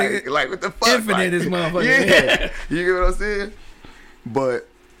feel me? Like what the fuck? Infinite like, this motherfucker. Yeah. You get what I'm saying? But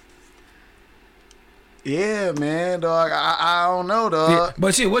yeah, man, dog. I don't know, dog. Yeah.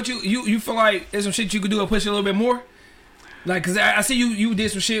 But shit, what you feel like there's some shit you could do to push it a little bit more? Like, cause I see you did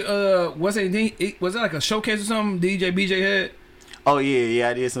some shit. Was it like a showcase or something? DJ BJ had. Oh yeah,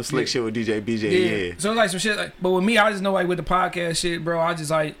 I did some slick shit with DJ BJ. Yeah. So like some shit. Like, but with me, I just know like with the podcast shit, bro. I just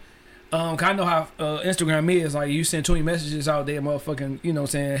like. Cause I know how Instagram is. Like, you send 20 messages out there, motherfucking, you know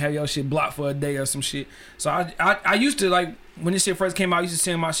what I'm saying, have your shit blocked for a day or some shit. So I used to, like, when this shit first came out, I used to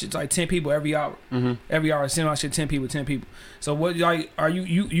send my shit to like 10 people every hour. Every hour, I send my shit 10 people. So what, like, are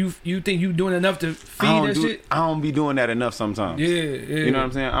you think you doing enough to feed that shit? I don't be doing that enough sometimes. Yeah. You know what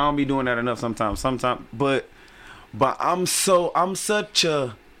I'm saying? I don't be doing that enough sometimes. But I'm such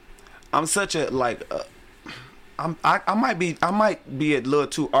a like. I might be a little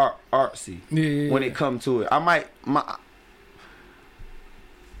too artsy when it comes to it. I might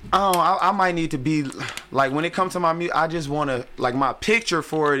need to be like, when it comes to my music, I just want to, like, my picture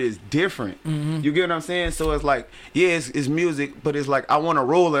for it is different. You get what I'm saying? So it's like, yeah, it's music, but it's like I want to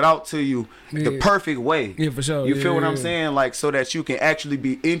roll it out to you the perfect way. Yeah, for sure. You feel what I'm saying? Like, so that you can actually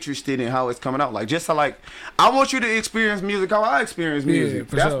be interested in how it's coming out. Like, just to, like, I want you to experience music how I experience music.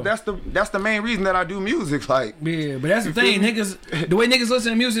 That's the main reason that I do music. Like, yeah, but that's the thing, niggas. The way niggas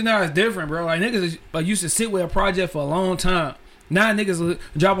listen to music now is different, bro. Like, niggas like used to sit with a project for a long time. Now niggas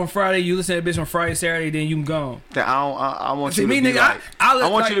drop on Friday, you listen to that bitch on Friday, Saturday, then you gone. I want you to me, be nigga, like, I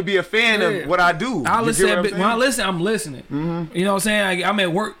want like, you to be a fan of what I do. I listen to when I listen, I'm listening. You know what I'm saying? I'm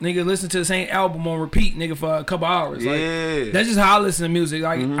at work, nigga, listen to the same album on repeat, nigga, for a couple hours. Like, that's just how I listen to music.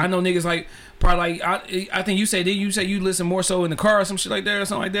 Like, I know niggas like probably like I think you say you listen more so in the car or some shit like that or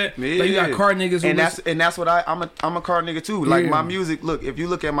something like that. Yeah. Like, you got car niggas who and that's what I'm a car nigga too. Like, my music, look, if you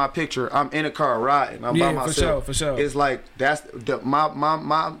look at my picture, I'm in a car riding. I'm by myself. For sure. It's like, that's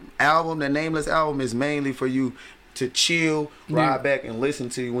my album, the Nameless album, is mainly for you to chill, ride back, and listen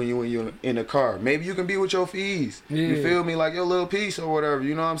to when you're in the car. Maybe you can be with your fees. You feel me? Like your little piece or whatever.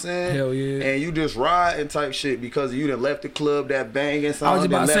 You know what I'm saying? Hell yeah. And you just ride and type shit because you done left the club, that banging song, I was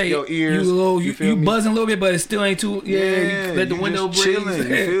about to say, your ears. You buzzing a little bit, but it still ain't too. Yeah, you let the window breeze. Chilling,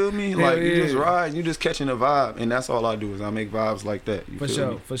 you feel me? Like, you just ride, you just catching a vibe, and that's all I do is I make vibes like that. You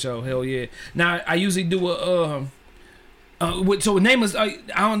feel me? For sure. Hell yeah. Now I usually do a so Nameless,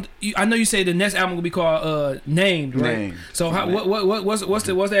 I know you say the next album will be called Named, right? Named. So how, what's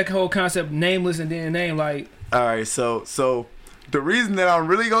that whole concept, Nameless and then Name, like? All right, so the reason that I'm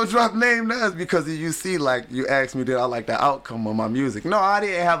really gonna drop Name now is because you see, like, you asked me, did I like the outcome of my music? No, I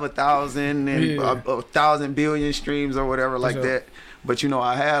didn't have 1,000 and 1,000 billion streams or whatever like that. But, you know,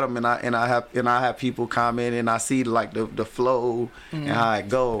 I had them, and I have people comment, and I see, like, the flow and how it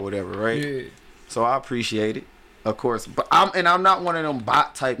go or whatever, right? Yeah. So I appreciate it. Of course, but I'm not one of them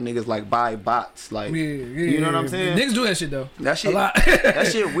bot type niggas, like, buy bots, like, you know what I'm saying? Niggas do that shit though. That shit, a lot. That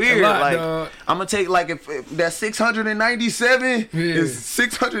shit weird. Like, dog. I'm gonna take, like, if that 697 is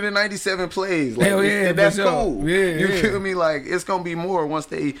 697 plays, like, hell yeah, that's sure. cool. You feel me? Like, it's gonna be more once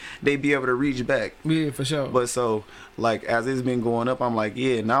they be able to reach back. Yeah, for sure. But so, like, as it's been going up, I'm like,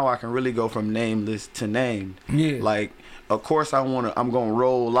 yeah, now I can really go from Nameless to Named. Yeah, like. Of course, I'm gonna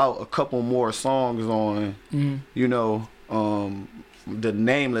roll out a couple more songs on, you know, the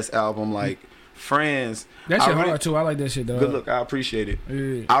Nameless album, like Friends. That shit hard too. I like that shit though. Good look, I appreciate it.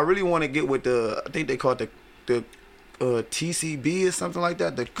 Yeah. I really want to get with I think they call it the TCB or something like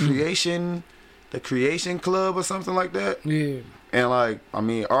that, the Creation Club or something like that. Yeah. And, like, I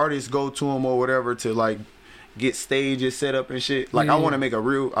mean, artists go to them or whatever to, like, get stages set up and shit. Like, I want to make it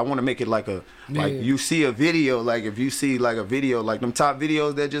like like, you see a video, like, if you see, like, a video, like them top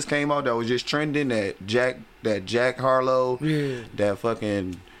videos that just came out that was just trending, that Jack Harlow, that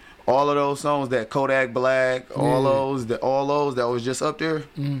fucking, all of those songs, that Kodak Black, all those that was just up there.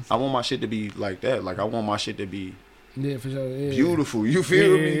 I want my shit to be like that. Like, I want my shit to be for sure. Beautiful. You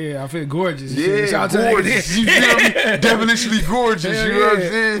feel me? Yeah, I feel gorgeous. Yeah, gorgeous. You feel me? Devilishly gorgeous. You know what I'm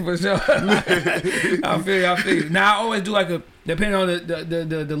saying? For sure. I feel. Now, I always do, like, depending on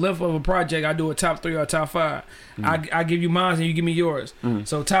the length of a project, I do a top 3 or a top 5. I give you mine and you give me yours.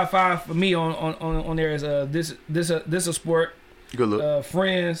 So top 5 for me on there is this a sport. Good look.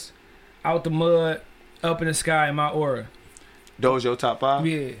 Friends, Out the Mud, Up in the Sky, and My Aura. Those your top 5?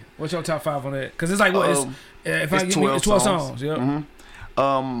 Yeah. What's your top 5 on that? Because it's like what? It's 12 songs. Yeah.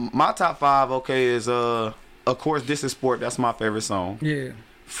 My top 5, okay, is of course, This Is Sport. That's my favorite song. Yeah.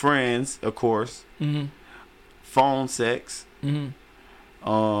 Friends, of course. Phone Sex.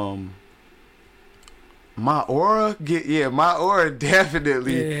 My aura, my aura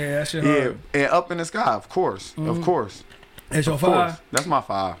definitely. Yeah, that's your Yeah, hard. and Up in the Sky, of course, of course. That's your Of course. 5? That's my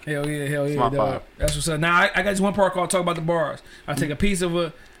 5. Hell yeah, my dog. 5. That's what's up. Now I got this one part called talk about the bars. I take a piece of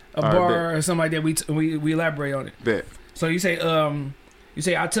a right, bar or something like that. We elaborate on it. Bet. So you say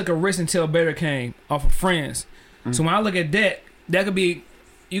I took a risk until better came off of Friends. So when I look at that could be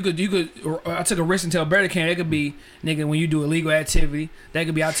you could I took a risk until better came. That could be nigga when you do illegal activity. That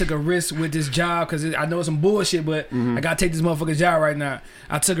could be I took a risk with this job because I know it's some bullshit, but I gotta take this motherfucking job right now.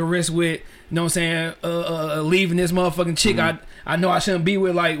 I took a risk with you know what I'm saying leaving this motherfucking chick I know I shouldn't be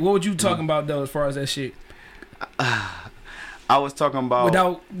with. Like what would you talking about though as far as that shit? I was talking about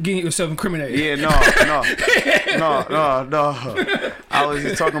Without getting yourself incriminated. Yeah, no. I was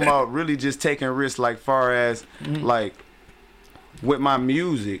just talking about really just taking risks, like far as like with my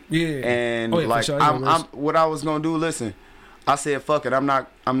music. Yeah. And for like sure. I'm what I was gonna do. Listen, I said fuck it. I'm not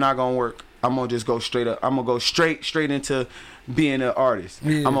gonna work. I'm gonna just go straight up. I'm gonna go straight into being an artist.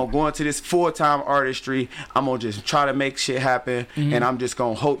 Yeah. I'm gonna go into this full-time artistry. I'm gonna just try to make shit happen, and I'm just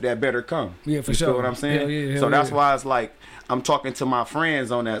gonna hope that better come. Yeah, for you sure. feel what I'm saying? Hell So that's yeah. why it's like I'm talking to my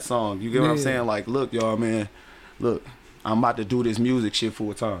friends on that song. You get what I'm saying? Like, look, y'all, man, look, I'm about to do this music shit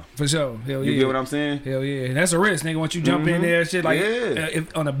full time. For sure. Hell yeah. You get what I'm saying? Hell yeah. And that's a risk, nigga. Once you jump in there, shit like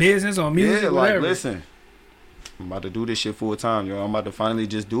if, on a business, on music, Yeah, whatever. like, listen, I'm about to do this shit full time, yo. I'm about to finally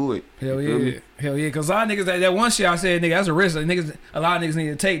just do it. Hell You feel yeah. me? Hell yeah. Cause a lot of niggas, that one shit I said, nigga, that's a risk. Like, niggas, a lot of niggas need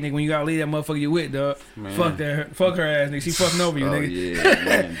to take, nigga, when you gotta leave that motherfucker you with, dog. Man. Fuck her ass, nigga. She fucking over you, Oh, nigga. yeah,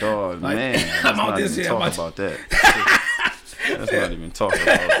 man, dog, Like, man. Let's I'm out not this even shit, I'm talk out- about that. Let's not even talk about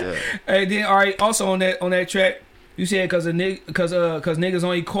that. Hey, then all right. Also on that track, you said cause niggas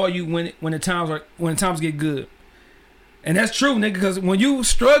only call you when the times get good, and that's true, nigga. Cause when you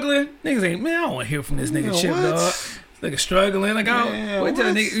struggling, niggas ain't man. I don't want to hear from this nigga Man, shit, what? dog. Nigga struggling, like I Man, don't. Wait till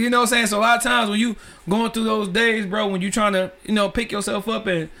the what? nigga, you know what I'm saying? So a lot of times when you going through those days, bro, when you trying to pick yourself up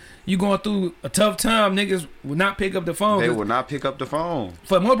and you going through a tough time, niggas will not pick up the phone. They 'cause will not pick up the phone.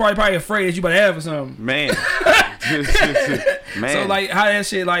 for the most part, probably afraid that you about to have or something. Man. Man. So like how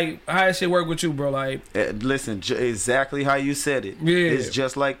that shit work with you, bro? Like Listen, exactly how you said it. Yeah. It's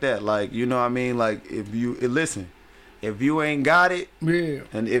just like that. Like, you know what I mean? Like, listen, if you ain't got it, yeah.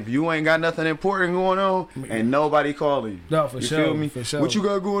 and if you ain't got nothing important going on, ain't nobody calling you. No, for you sure. feel me? For sure. What you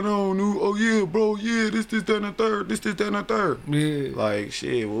got going on? Oh, yeah, bro. Yeah, this, that, and the third. This, that, and the third. Yeah. Like,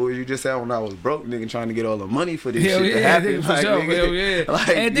 shit, what was you just saying when I was broke, nigga, trying to get all the money for this Hell shit to yeah, happen? nigga, for Like, sure. nigga, Hell yeah. Like,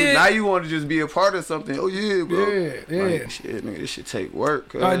 And then- now you want to just be a part of something. Oh, yeah, bro. Yeah. Like, shit, nigga, this shit take work.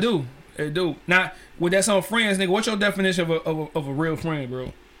 Cause I do. It do. Now, with that song Friends, nigga, what's your definition of a real friend,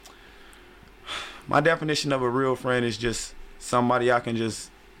 bro? My definition of a real friend is just somebody I can just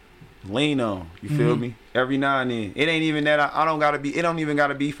lean on. You feel me? Every now and then. It ain't even that I don't gotta be. It don't even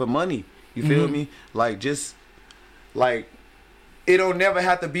gotta be for money. You feel me? Like just like it don't never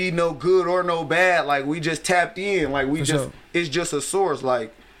have to be no good or no bad. Like we just tapped in. Like we For just sure. it's just a source.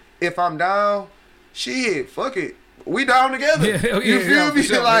 Like if I'm down, shit, fuck it. We down together. Yeah, hell you yeah, feel yeah, me? for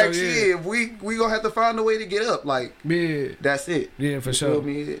sure, Like hell yeah. shit, we gonna have to find a way to get up. Like Yeah. that's it. Yeah, for You sure. feel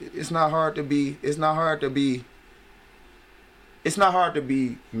me? It's not hard to be. It's not hard to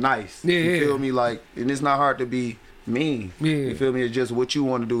be nice. Yeah, you yeah. feel me? Like, and it's not hard to be mean. Yeah. You feel me? It's just what you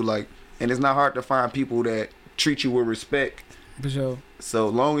want to do. Like, and it's not hard to find people that treat you with respect. For sure. So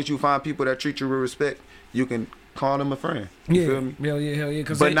long as you find people that treat you with respect, you can call them a friend. You Yeah. feel me? Hell yeah.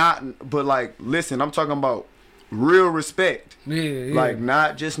 Cause But but like, listen, I'm talking about real respect. Yeah. Like,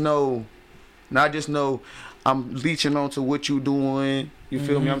 not just no, I'm leeching onto what you doing. You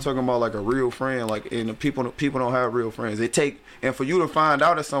feel me? I'm talking about like a real friend. Like, and the people don't have real friends. And for you to find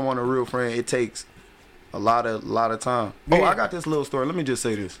out if someone a real friend, it takes a lot of time. Yeah. Oh, I got this little story. Let me just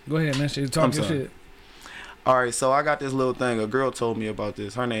say this. Go ahead, man. Shit, talk I'm your sorry. shit. All right, so I got this little thing. A girl told me about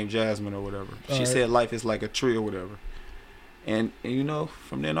this. Her name Jasmine or whatever. She Alright. said life is like a tree or whatever. And you know,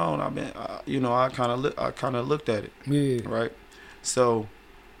 from then on, I've been, I kind of looked at it, Yeah. right? So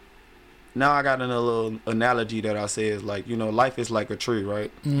now I got another little analogy that I say is like, you know, life is like a tree,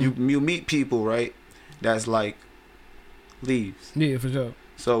 right? You meet people, right? That's like leaves. Yeah, for sure.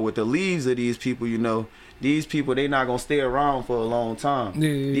 So with the leaves of these people, you know, these people, they not gonna stay around for a long time. Yeah.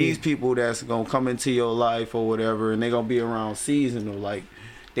 These people that's gonna come into your life or whatever, and they gonna be around seasonal, like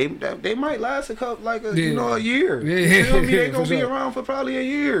they might last a couple, like a, you know, a year. Yeah. You feel me? They For gonna be sure. around for probably a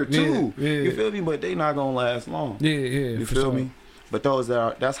year or two. Yeah. You feel me? But they not gonna last long. Yeah. You for feel sure. me? But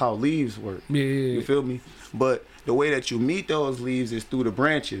that's how leaves work. Yeah. You feel me? But the way that you meet those leaves is through the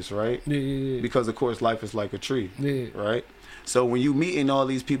branches, right? Yeah. Because of course life is like a tree, Yeah. right? So when you meeting all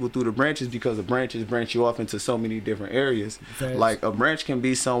these people through the branches, because the branches branch you off into so many different areas. Facts. Like a branch can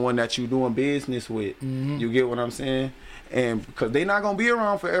be someone that you doing business with. Mm-hmm. You get what I'm saying? And because they not gonna be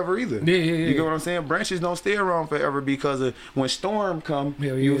around forever either. Yeah. You get what I'm saying? Branches don't stay around forever because of when storm come,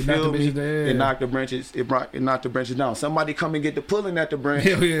 Yeah, you knock feel the me? bitches down. It knock the branches. It knock the branches down. Somebody come and get the pulling at the branch.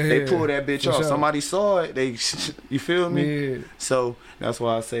 Yeah, They pull that bitch For off. sure. Somebody saw it. They, you feel me? Yeah. So that's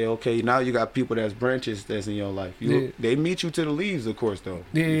why I say, okay, now you got people that's branches that's in your life. They meet you to the leaves, of course, though.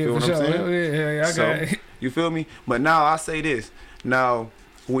 Yeah, you feel for what sure. I'm saying? Yeah, I So, got it. you feel me? But now I say this. Now,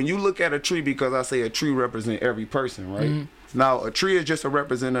 when you look at a tree, because I say a tree represent every person, right? Mm-hmm. Now, a tree is just a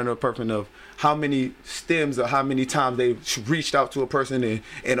representative person of how many stems or how many times they've reached out to a person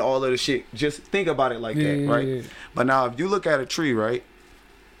and all of the shit. Just think about it like that, right? Yeah. But now, if you look at a tree, right,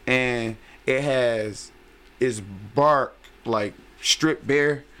 and it has its bark like stripped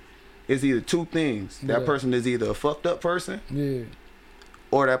bare, it's either two things. That Yeah. person is either a fucked up person Yeah.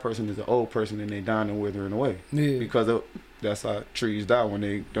 or that person is an old person and they dying and withering away. Yeah. Because that's how trees die when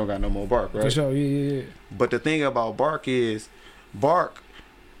they don't got no more bark, right? For sure. Yeah. But the thing about bark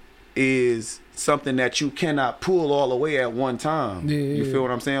is something that you cannot pull all the way at one time. Yeah, You yeah. feel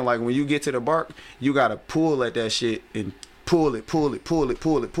what I'm saying? Like when you get to the bark, you gotta pull at that shit and pull it.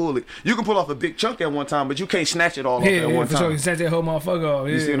 You can pull off a big chunk at one time, but you can't snatch it all off Yeah, at one for sure. time. You snatch that whole motherfucker off.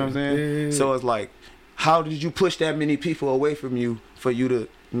 You see what I'm saying? Yeah. So it's like, how did you push that many people away from you for you to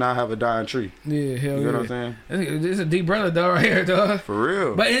not have a dying tree? Yeah, hell You yeah. know what I'm saying? This is a deep brother, dog, right here, dog. For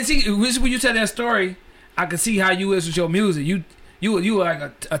real. But and see, when you tell that story, I can see how you is with your music. You like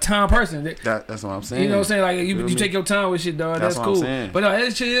a time person. That's what I'm saying. You know what I'm saying? Like Feel you me? take your time with shit, dog. That's That's what I'm cool. saying. But no,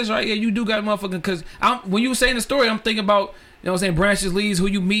 that shit is right. Yeah, you do got motherfucking. Because when you were saying the story, I'm thinking about, you know what I'm saying, branches, leads, who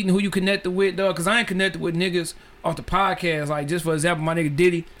you meeting, who you connected with, dog. Because I ain't connected with niggas off the podcast. Like just for example, my nigga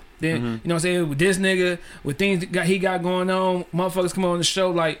Diddy. Then you know what I'm saying, with this nigga, with things that he got going on, motherfuckers come on the show.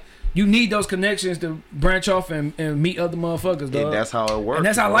 Like you need those connections to branch off and meet other motherfuckers, dog. And that's how it works. And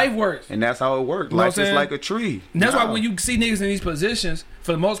that's how bro. life works. And that's how it works. You know what Life I'm is saying? like a tree. And that's why Nah. when you see niggas in these positions,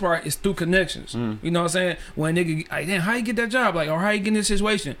 for the most part, it's through connections. You know what I'm saying? When a nigga, like, damn, how you get that job? Like, or how you get in this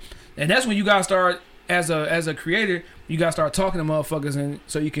situation? And that's when you gotta start, as a creator, you gotta start talking to motherfuckers, and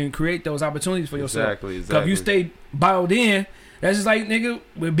so you can create those opportunities for yourself. Exactly. Cause if you stay bottled in, that's just like, nigga,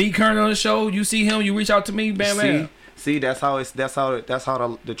 with B Kern on the show, you see him, you reach out to me, bam, bam. See, that's how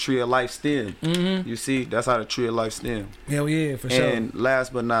the tree of life stem. You see, that's how the tree of life stem. Hell yeah, for sure. And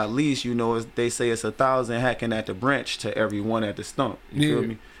last but not least, you know, they say it's 1,000 hacking at the branch to every one at the stump. You feel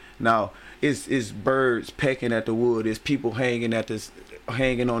me? Now, it's birds pecking at the wood. It's people hanging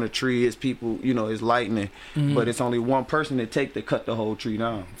on the tree. It's people, you know, it's lightning. But it's only one person to cut the whole tree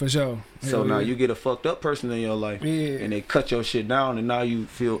down. For sure. So Hell now yeah. you get a fucked up person in your life, Yeah. and they cut your shit down, and now you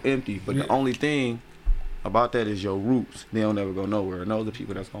feel empty. But Yeah. the only thing about that is your roots. They don't ever go nowhere. And those are the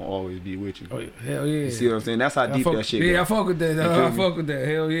people that's gonna always be with you. Oh, yeah. Hell yeah. You see what I'm saying? That's how deep that shit Yeah, I goes. fuck with that. You I feel me? fuck with that.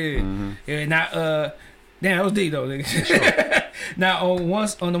 Hell yeah. Yeah. Now, damn, that was deep though, nigga. Now, on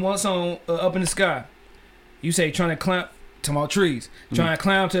the one song, Up in the Sky, you say trying to climb, talking about trees, trying to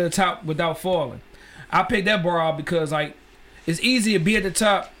climb to the top without falling. I picked that bar out because like it's easy to be at the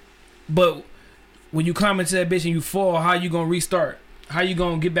top, but when you climb into that bitch and you fall, how you gonna restart? How you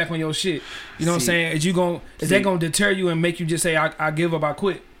gonna get back on your shit? You know what I'm saying? Is that gonna deter you and make you just say I give up, I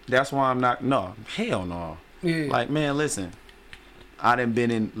quit? That's why I'm not. No, hell no. Yeah. Like, man, listen. I done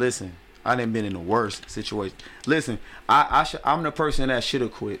been in the worst situation. Listen, I'm the person that should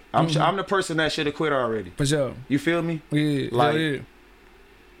have quit. I'm the person that should have quit already. For sure. You feel me? Yeah. Like, hell yeah.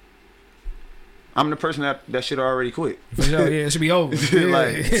 I'm the person that should have already quit. For sure, yeah, it should be over. Yeah.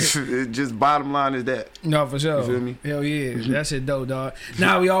 Like, it just bottom line is that. No, for sure. You feel me? Hell yeah. That shit dope, dog.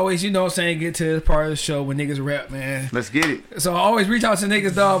 Now we always, you know what I'm saying, get to this part of the show when niggas rap, man. Let's get it. So I always reach out to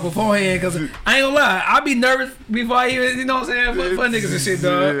niggas, dog, beforehand, because I ain't gonna lie, I be nervous before I even, you know what I'm saying, for niggas and shit,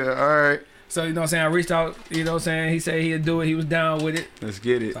 dog. Yeah, alright. So, you know what I'm saying, I reached out, you know what I'm saying, he said he'd do it, he was down with it. Let's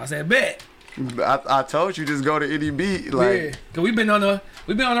get it. So I said, bet. I told you just go to any beat. Like, Yeah. Cause we been on the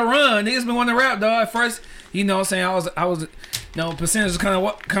run. Niggas been wanting to rap, dog. At first, you know what I'm saying, I was you know, percentage was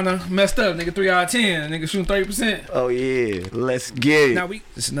kind of messed up. Nigga 3 out of 10. Nigga shooting 30%. oh yeah, let's get it. Now this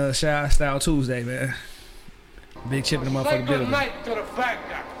is another Shy Style Tuesday, man. Big Chip in the Say motherfucking good building. night to the fat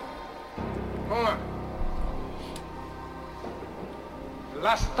guy. Come on.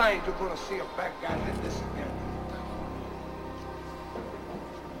 Last time you're gonna see a fat guy like this again.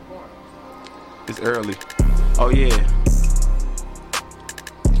 Come on. It's early. Oh yeah.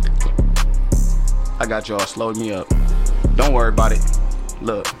 I got y'all. Slow me up. Don't worry about it.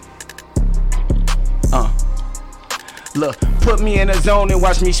 Look. Look, put me in a zone and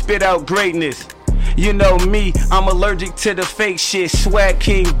watch me spit out greatness. You know me, I'm allergic to the fake shit. Swag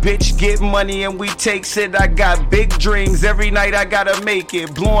king, bitch, get money and we take shit. I got big dreams, every night I gotta make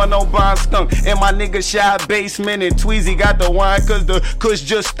it. Blowing on Bond Skunk in my nigga shy basement. And Tweezy got the wine cause the kush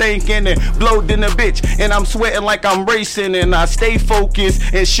just stinking and blowed in the bitch. And I'm sweating like I'm racing and I stay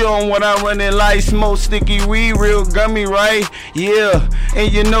focused and showing what I'm running like. Smoke sticky weed, real gummy, right? Yeah,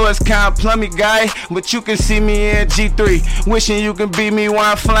 and you know it's kinda plummy, guy. But you can see me in G3, wishing you can beat me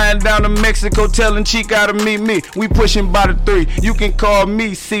while I'm flying down to Mexico, telling Chica to meet me. We pushing by the 3. You can call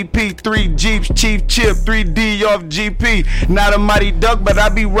me CP3 Jeeps, Chief Chip, 3D off GP. Not a mighty duck, but I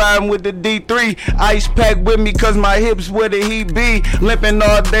be riding with the D3. Ice pack with me cause my hips where the heat be. Limping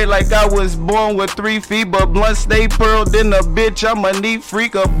all day like I was born with 3 feet. But blunt stay pearled in a bitch. I'm a neat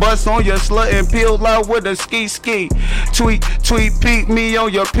freak. A bust on your slut and peel out with a ski. Tweet, peep me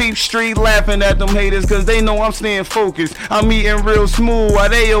on your peep street. Laughing at them haters cause they know I'm staying focused. I'm eating real smooth while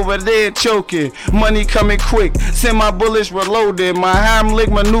they over there choking. Money coming quick, send my bullets reloaded. My Heimlich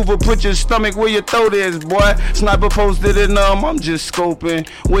maneuver, put your stomach where your throat is, boy. Sniper posted it, I'm just scoping.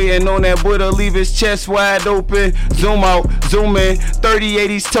 Waiting on that boy to leave his chest wide open. Zoom out, zoom in,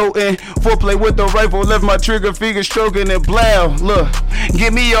 30-80s toting. Foreplay with the rifle, left my trigger finger stroking and blow. Look,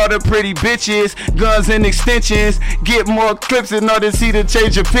 give me all the pretty bitches, guns and extensions. Get more clips in order to see the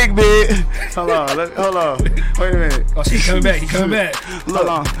change of pigment. Hold on, wait a minute. Oh, he coming back. Look, hold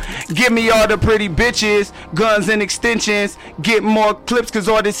on. Give me all the pretty bitches, guns and extensions. Get more clips cause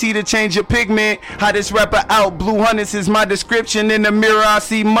all they see to change your pigment. Hottest rapper out, Blue Hunters is my description. In the mirror I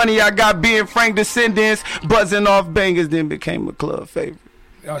see money, I got being Frank descendants. Buzzing off bangers, then became a club favorite.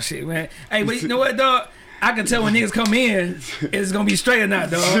 Oh shit, man. Hey, but you know what, dog? I can tell when niggas come in, it's gonna be straight or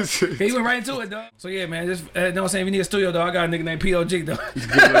not, dog. He went right into it, dog. So yeah, man, just know what I'm saying. If you need a studio, dog, I got a nigga named POG, dog.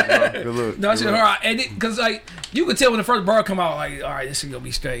 Good look, bro. Good look. No, shit hard. And cause like you could tell when the first bar come out, like, all right, this shit gonna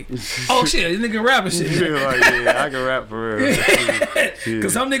be straight. Oh shit, this nigga rapping shit. Yeah, I can rap for real. Yeah.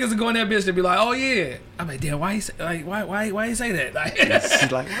 Cause some niggas will go in that bitch and be like, oh yeah. I'm like, damn, why you say that? Like,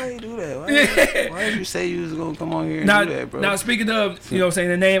 she's like, why you do that? Why did you say you was gonna come on here and do that, bro? Now speaking of, you know what I'm saying,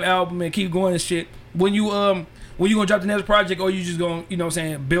 the name album and keep going and shit. When you gonna drop the next project, or you just gonna, you know what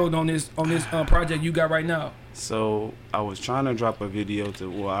I'm saying, build on this project you got right now? So I was trying to drop a video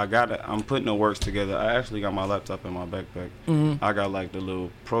I'm putting the works together. I actually got my laptop in my backpack. Mm-hmm. I got like the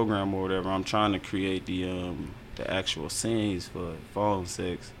little program or whatever. I'm trying to create the actual scenes for Fallen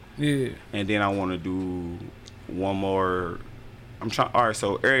 6. Yeah. And then I want to do one more. Alright,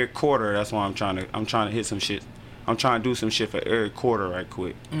 so Eric Quarter, that's why I'm trying to hit some shit. I'm trying to do some shit for Eric Quarter right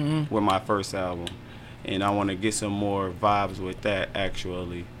quick with my first album. And I want to get some more vibes with that,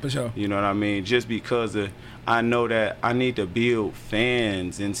 actually. For sure. You know what I mean? Just because I know that I need to build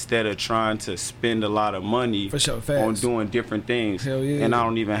fans instead of trying to spend a lot of money for sure, on doing different things. Hell yeah. And I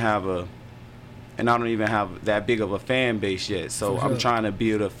don't even have that big of a fan base yet. So I'm trying to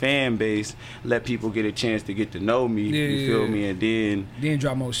build a fan base, let people get a chance to get to know me. Yeah, you feel me? And then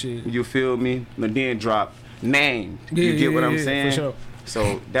drop more shit. You feel me? And then drop Named. You get what I'm saying? For sure.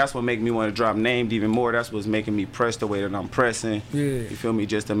 So that's what make me want to drop Named even more. That's what's making me press the way that I'm pressing. Yeah. You feel me?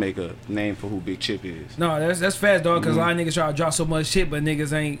 Just to make a name for who Big Chip is. No, that's fast, dog, because a lot of niggas try to drop so much shit, but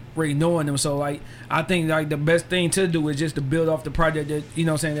niggas ain't really knowing them. So, like, I think, like, the best thing to do is just to build off the project that, you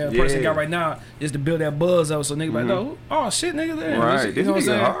know what I'm saying, that person got right now, just to build that buzz up. So niggas like, oh, shit, nigga, there. Right. You know what I'm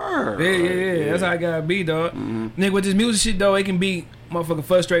saying? Hard. Yeah. That's how I gotta be, dog. Nigga, with this music shit, though, it can be motherfucking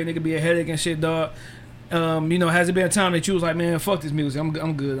frustrating. It can be a headache and shit, dog. You know, has it been a time that you was like, man, fuck this music,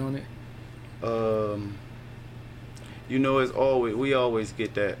 I'm good on it? You know, we always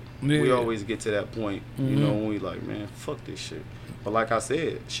get that. Yeah. We always get to that point, you know, when we like, man, fuck this shit. But like I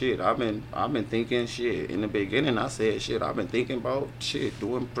said, shit, I've been thinking shit. In the beginning, I said shit, I've been thinking about shit,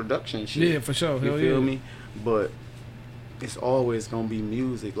 doing production shit. Yeah, for sure. You feel me? But it's always gonna be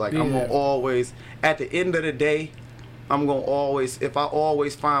music. Like, I'm gonna always, at the end of the day, if I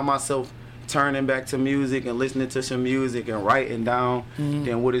always find myself turning back to music and listening to some music and writing down,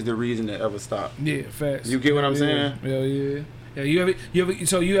 then what is the reason to ever stop? Yeah, facts. You get what I'm saying? Hell yeah. Yeah, you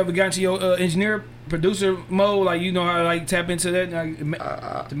ever got to your engineer producer mode, like, you know how to, like, tap into that,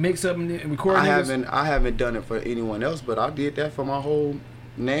 like, to mix up and record? I haven't done it for anyone else, but I did that for my whole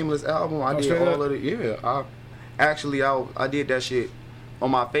Nameless album. I did all of it. Yeah, I did that shit. On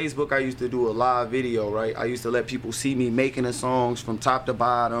my Facebook, I used to do a live video, right? I used to let people see me making the songs from top to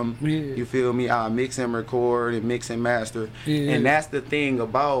bottom. Yeah. You feel me? I mix and record and mix and master. Yeah. And that's the thing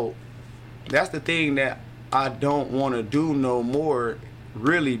that I don't want to do no more,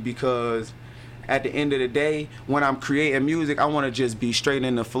 really, because at the end of the day, when I'm creating music, I want to just be straight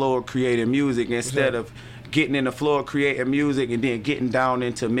in the flow of creating music instead of getting in the floor, creating music, and then getting down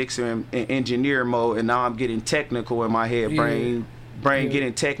into mixer and engineer mode. And now I'm getting technical in my head, brain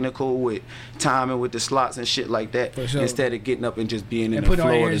getting technical with timing with the slots and shit like that, sure. Instead of getting up and just being in and the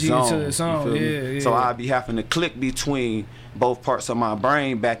flow of the zone. Into the song. You feel me? So I'll be having to click between both parts of my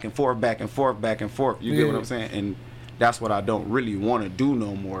brain back and forth, back and forth, back and forth. You get what I'm saying? And that's what I don't really want to do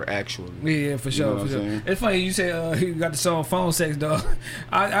no more, actually. Yeah, for sure. For sure. It's funny you say you got the song Phone Sex, dog.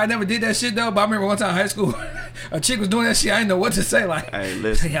 I never did that shit, though, but I remember one time in high school, a chick was doing that shit. I didn't know what to say. Like, hey,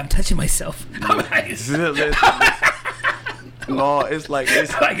 listen. Hey, I'm touching myself. I'm like, listen. No, it's like I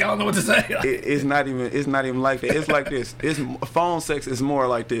don't know what to say. It's not even like that. It's like this. Phone sex is more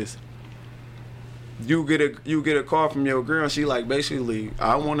like this. You get a call from your girl, and she like basically,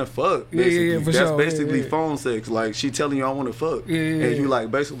 I want to fuck. Basically. For that's sure. basically phone sex. Like she telling you I want to fuck, and you like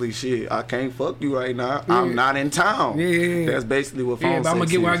basically shit. I can't fuck you right now. I'm not in town. That's basically what phone sex but I'm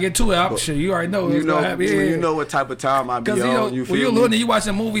gonna get where I get to it. Shit, you already know. You know what type of time I be on. You feel when you're me? little and you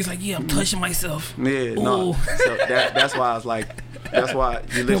watching movies, like I'm touching myself. Yeah, no. So that's why I was like. That's why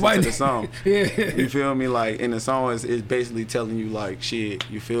you listen to the song. You feel me? Like, in the song is basically telling you like, shit.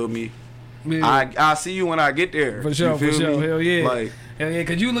 You feel me? Yeah. I see you when I get there. For sure, you feel me? Hell yeah. Like, hell yeah,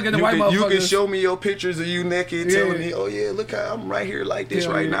 cause you look at the white motherfuckers. You can show me your pictures of you naked, telling me, oh yeah, look how I'm right here like this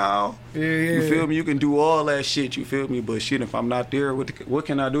now. You feel me? You can do all that shit. You feel me? But shit, if I'm not there, what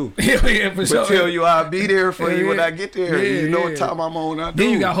can I do? For sure. Tell you I'll be there for you when I get there. You know what time I'm on. I do.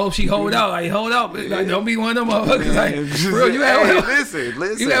 Then you got hope she hold out. Like hold out. Like, don't be one of them motherfuckers. Like bro, you had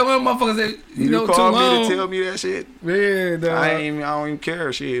listen. You had one of them motherfuckers that you call too long. Me to tell me that shit. Yeah, dog. I don't even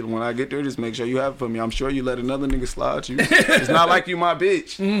care. Shit, when I get there, just make sure you have it for me. I'm sure you let another nigga slide you. It's not like you my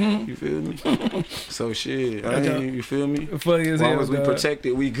bitch. You feel me? So shit, you feel me? Funny as long as we protect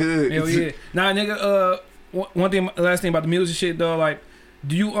it, we good. Hell yeah. Nah, nigga. One thing, last thing about the music shit, though. Like,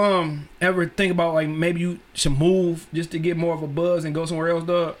 do you ever think about like maybe you should move just to get more of a buzz and go somewhere else,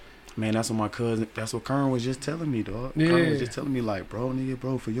 dog? Man, that's what Kern was just telling me, dog. Kern was just telling me, like, bro,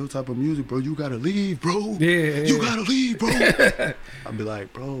 for your type of music, bro, you gotta leave, bro. You gotta leave, bro. I'd be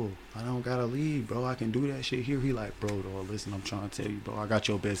like, bro, I don't gotta leave, bro. I can do that shit here. He like, bro, dog, listen, I'm trying to tell you, bro, I got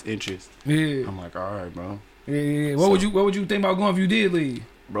your best interest. Yeah. I'm like, all right, bro. Yeah. What would you think about going if you did leave?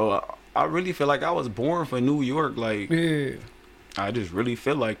 Bro, I really feel like I was born for New York. Like, I just really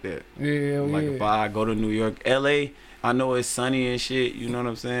feel like that. Yeah. Like, if I go to New York, LA, I know it's sunny and shit, you know what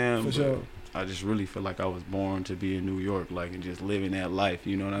I'm saying? For sure. I just really feel like I was born to be in New York, like, and just living that life,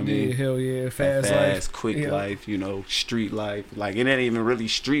 you know what I mean? Yeah, hell yeah. Fast life. Quick life, you know, street life. Like, it ain't even really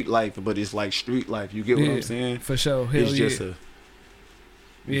street life, but it's like street life. You get what I'm saying? For sure. Hell it's just a...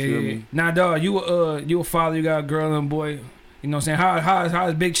 You feel me? Nah, dog, you a father, you got a girl and a boy. You know what I'm saying? How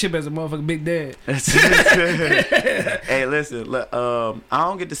is Big Chip as a motherfucking big dad? Hey, listen, I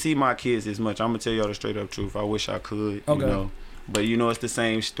don't get to see my kids as much. I'm going to tell y'all the straight up truth. I wish I could, you know. But you know, it's the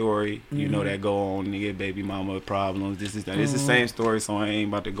same story, you know, that go on, nigga, baby mama problems, this is that. It's the same story, so I ain't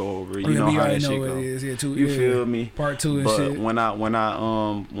about to go over it. You know how that shit go. You feel me? Part 2 and but shit. When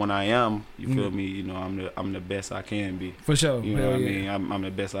I am, you feel me, you know, I'm the best I can be. For sure. You know what I mean? I'm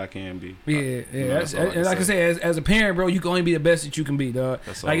the best I can be. Yeah. That's like I say, as a parent, bro, you can only be the best that you can be, dog.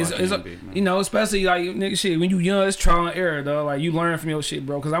 That's all I can be, man. You know, especially like nigga shit, when you young, it's trial and error, dog. Like you learn from your shit,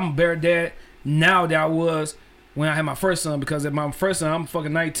 bro. Cause I'm a better dad now than I was when I had my first son, because at my first son, I'm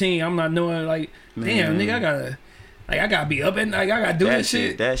fucking 19. I'm not knowing like, damn, nigga, I gotta be up and like I gotta do this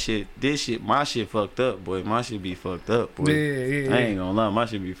shit. This shit, my shit fucked up, boy. My shit be fucked up, boy. Yeah. I ain't gonna lie, my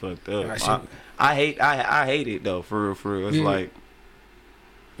shit be fucked up. I hate it though, for real. It's like.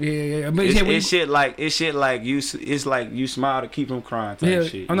 Yeah. But it's shit like you. It's like you smile to keep them crying type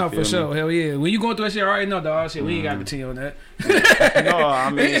shit. I know for sure. Hell yeah. When you going through that shit, I already know, dog. Shit, we ain't got to continue on that. No, I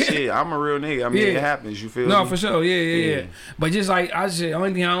mean shit. I'm a real nigga. I mean it happens. You feel me? No, for sure. Yeah. But just like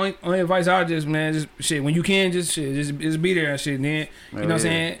only advice I just shit. When you can, just be there and shit. And then you know what I'm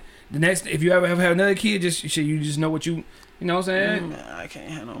saying. The next, if you ever have another kid, just shit. You just know what you. You know what I'm saying? I can't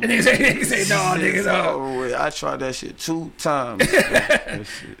handle it. They say no, nigga, no. I tried that shit 2 times. That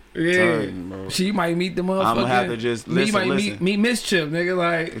shit turning, bro. She might meet the motherfucker. I'm gonna have to just listen. Meet Miss Chip, nigga.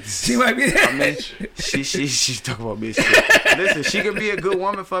 Like she might be. I mean, she talk about Miss Chip. Listen, she could be a good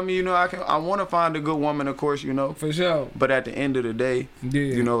woman for me. You know, I want to find a good woman, of course. You know, for sure. But at the end of the day,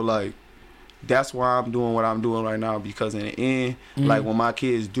 you know, like that's why I'm doing what I'm doing right now, because in the end, like when my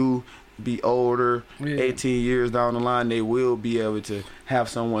kids do be older, 18 years down the line, they will be able to have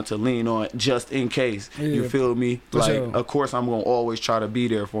someone to lean on just in case. You feel me? Like, of course, I'm gonna always try to be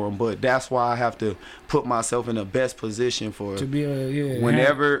there for them, but that's why I have to put myself in the best position for to be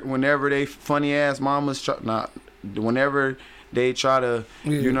whenever they funny ass mamas whenever they try to,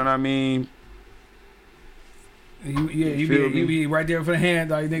 you know what I mean, You be right there for the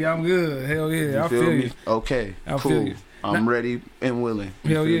hand, like nigga, I'm good. Hell yeah, I feel you. Okay, I cool. feel you. I'm ready and willing.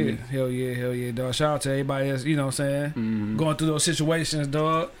 Hell yeah, dog. Shout out to everybody else, you know what I'm saying? Going through those situations,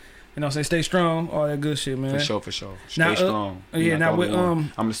 dog. You know what I'm saying? Stay strong, all that good shit, man. For sure. Stay strong. Yeah, now with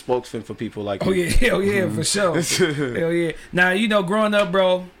I'm the spokesman for people like you. you. Hell yeah, for sure. Hell yeah. Now, you know, growing up,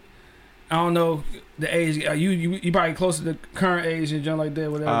 bro, I don't know the age. You probably close to the current age and junk like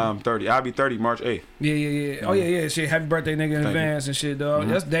that, whatever. I'm 30. I'll be 30 March 8th. Yeah. Oh yeah. Shit, happy birthday, nigga, in advance and shit, dog.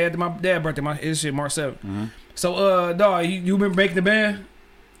 That's my dad's birthday. His shit March 7th. So, dog, you remember making the band?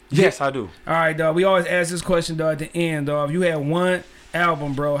 Yes, I do. All right, dog. We always ask this question, dog, at the end, dog. If you had one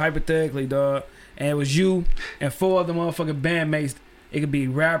album, bro, hypothetically, dog, and it was you and 4 other motherfucking bandmates, it could be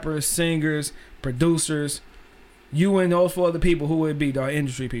rappers, singers, producers, you and those 4 other people, who would it be, dog?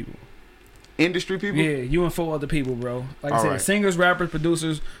 Industry people. Industry people? Yeah, you and 4 other people, bro. Like I All said, right. singers, rappers,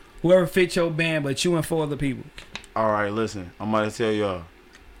 producers, whoever fit your band, but you and 4 other people. All right, listen. I'm going to tell y'all.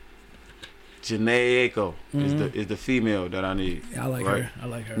 Janae Aiko is the female that I need. Yeah, I like right? her. I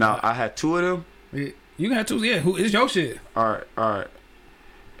like her. Now, I had 2 of them. Yeah. You can have 2. Yeah, who is your shit? All right.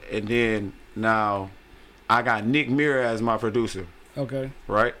 And then now I got Nick Mira as my producer. Okay.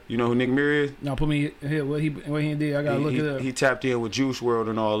 Right? You know who Nick Mira is? Now put me here. What he did? I gotta look it up. He tapped in with Juice WRLD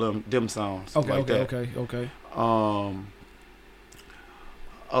and all them sounds. Okay. Like Okay. that. Okay.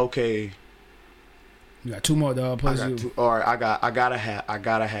 Okay. You got 2 more, dog. I Plus got you. 2. All right. I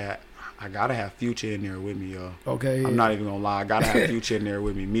gotta have Future in there with me, y'all. Okay. Yeah. I'm not even gonna lie. I gotta have Future in there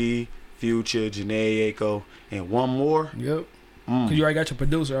with me. Me, Future, Janae Aiko, and one more. Yep. Cause you already got your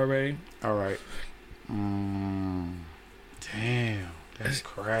producer already. All right. Damn, that's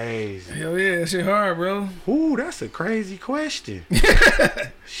crazy. Hell yeah, that shit hard, bro. Ooh, that's a crazy question.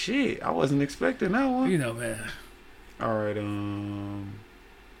 Shit, I wasn't expecting that one. You know, man. All right.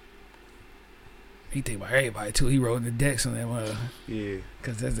 He think about everybody too. He wrote the decks on that one. Yeah.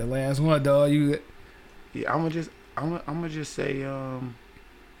 Cause that's the last one, dog. Yeah. I'm gonna just say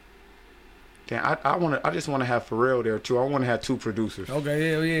Damn, I just want to have Pharrell there too. I want to have 2 producers. Okay,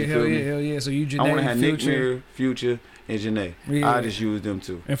 hell yeah. So you Janae, I want to have Nick Future, Mira, Future, and Janae. Yeah. I just use them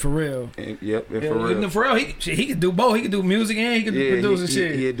 2. and Pharrell. And Pharrell, he can do both. He can do music and he can produce and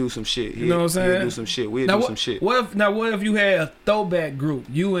shit. He'll do some shit. You know what I'm saying? He'll do some shit. We'll do some shit. What if you had a throwback group?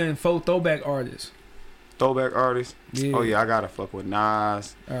 You and 4 throwback artists. Throwback artists? Yeah. Oh yeah, I gotta fuck with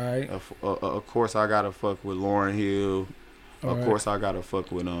Nas. All right. Of course, I gotta fuck with Lauryn Hill. Of course, I gotta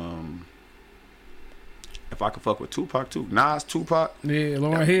fuck with If I could fuck with Tupac too, Nas, Tupac. Yeah,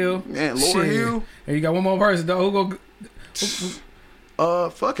 Lauryn Hill. Man, Lauryn Hill. And you got one more person, dog. Who go?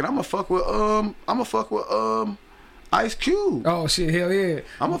 Fuck it. I'ma fuck with Ice Cube. Oh shit, hell yeah.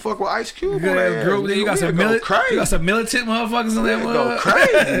 I'ma fuck with Ice Cube. Good ass group. Then you got some militant motherfuckers in that one. Go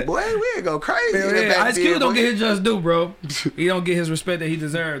crazy, boy. We go crazy. Yeah. Ice Cube don't get his just due, bro. He don't get his respect that he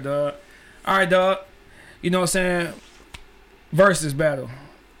deserved, dog. All right, dog. You know what I'm saying? Versus battle.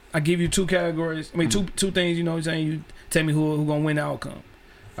 I give you 2 categories. I mean, two things. You know what I'm saying? You tell me who gonna win the outcome.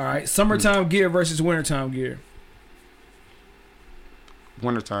 All right, summertime gear versus wintertime gear.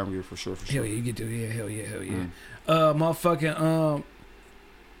 Wintertime gear for sure. Hell yeah, you get to hell yeah. Motherfucking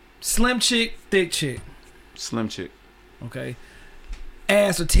slim chick, thick chick. Slim chick. Okay.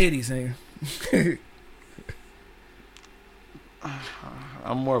 Ass or titties, nigga.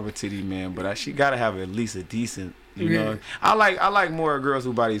 I'm more of a titty man, but she gotta have at least a decent. You know, I like more girls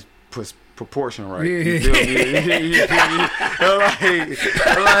who bodies proportion right. You feel me?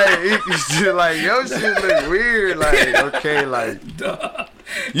 like your shit look weird. Like okay, like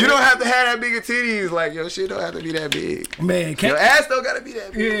you don't have to have that big of titties. Like your shit don't have to be that big. Man, your ass don't gotta be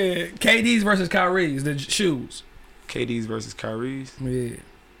that big. Yeah, KD's versus Kyrie's, the shoes. KD's versus Kyrie's. Yeah.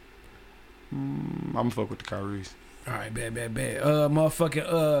 I'm gonna fuck with the Kyrie's. All right, bad.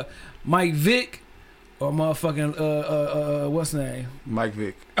 Motherfucking Mike Vick or motherfucking what's the name? Mike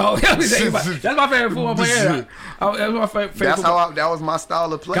Vick. Oh, that's my favorite football player. That's my favorite. That was my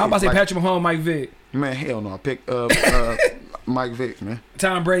style of play. I'm about to say Patrick Mahomes, Mike Vick. Man, hell no. I picked Mike Vick, man.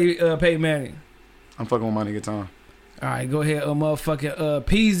 Tom Brady, Peyton Manning. I'm fucking with my nigga Tom. All right, go ahead. Motherfucking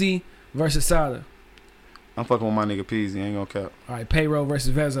Peasy versus Sada. I'm fucking with my nigga Peasy. Ain't gonna cap. All right, Payroll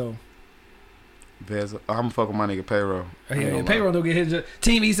versus Vezo. I'm fucking with my nigga Payroll. Yeah, Payroll don't get hit.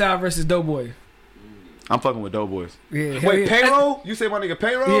 Team Eastside versus Doughboy. I'm fucking with Doughboys. Yeah. Wait, Payroll? You say my nigga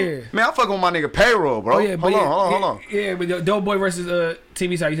Payroll? Yeah. Man, I'm fucking with my nigga Payroll, bro. Oh, yeah, hold on. Yeah, but Doughboy versus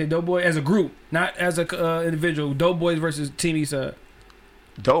Team Eastside. You say Doughboy as a group, not as a individual. Doughboys versus Team Eastside.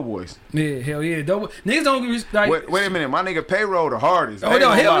 Doughboys. Yeah, hell yeah. Niggas don't get like. Wait a minute, my nigga Payroll the hardest. Oh, I ain't no,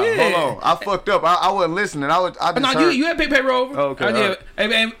 gonna hell lie. yeah. Hold on, I fucked up. I wasn't listening. I just No, heard. you had payroll over. Okay, I did.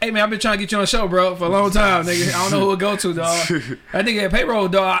 alright. Hey man, I've been trying to get you on the show, bro, for a long time, nigga. I don't know who it go to, dog. That nigga had payroll,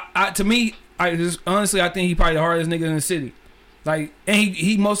 dog. To me, honestly, I think he probably the hardest nigga in the city. Like, and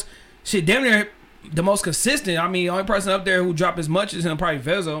he most shit damn near the most consistent. I mean, only person up there who drop as much as him probably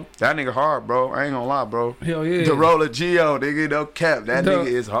Vezo. That nigga hard, bro. I ain't gonna lie, bro. Hell yeah. The roller Geo, nigga, no cap. That Dog.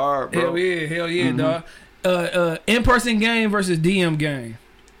 nigga is hard, bro. Hell yeah, dog. In-person game versus DM game.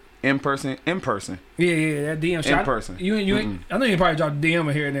 In person. Yeah, that DM shit. In person. You ain't. I know you probably dropped DM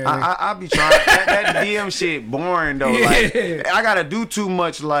in here and there. I be trying. that DM shit boring though. Like, Yeah. I gotta do too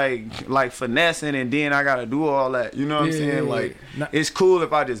much like finessing, and then I gotta do all that. You know what I'm saying? Like, it's cool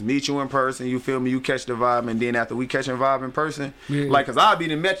if I just meet you in person. You feel me? You catch the vibe, and then after we catch the vibe in person, like, cause I be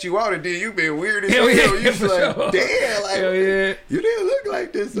done met you out, and then you been weird as hell. You just like, sure. damn, like, Hell yeah. you didn't look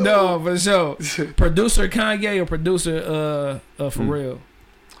like this. So. No, for sure. Producer Kanye or producer Pharrell?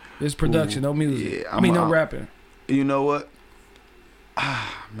 It's production, no music. Yeah, no rapping. You know what?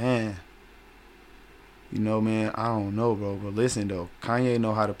 Man. You know, man, I don't know, bro. But listen, though, Kanye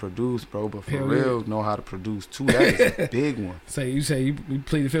know how to produce, bro. But Pharrell know how to produce too. That is a big one. You say you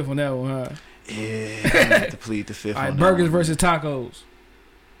plead the fifth on that one, huh? Yeah, I'm gonna have to plead the fifth. All right, on burgers that one. versus tacos.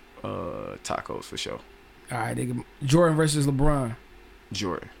 Tacos for sure. All right, nigga. Jordan versus LeBron.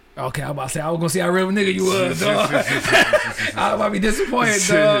 Jordan. Okay, I was gonna see how real a nigga you was, dog. I might be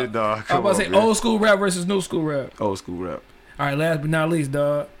disappointed, dog. I was about to say old school rap versus new school rap. Old school rap. All right, last but not least,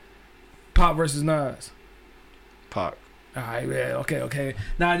 dog. Pop versus Nas. Pop. All right, man. Okay.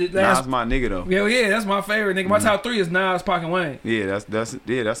 Now, Nas my nigga though. Hell yeah, that's my favorite nigga. My top three is Nas, Pac, and Wayne. Yeah, that's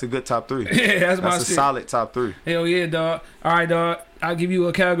a good top three. Yeah, that's my a shit. solid top three. Hell yeah, dog. All right, dog. I'll give you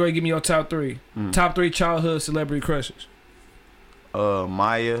a category. Give me your top three. Top three childhood celebrity crushes.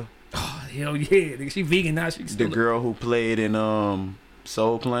 Maya. Oh, hell yeah, nigga. She vegan now. She The girl who played in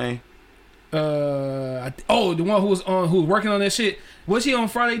Soul Plane. The one who was working on that shit. Was she on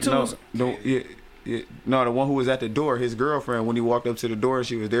Friday too? No, the one who was at the door, his girlfriend, when he walked up to the door,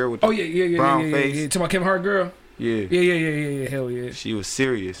 she was there with the brown face. Yeah. To my Kevin Hart girl. Yeah. Yeah. Hell yeah. She was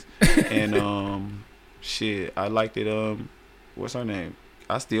serious. And shit, I liked it. What's her name?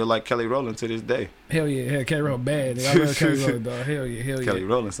 I still like Kelly Rowland to this day. Hell yeah, Kelly Rowland bad. Nigga. I love Kelly Rowland, dog. Hell yeah. Kelly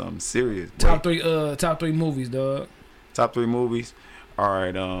Rowland, something serious. Top three movies, dog. Top three movies. All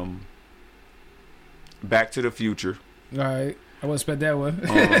right. Back to the Future. All right, I wouldn't expect that one.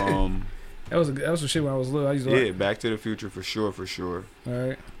 that was some shit when I was little. I used to like. Back to the Future for sure. All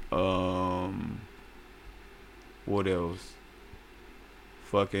right. What else?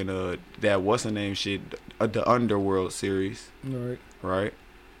 Fucking that what's the name shit? The Underworld series. All right. Right.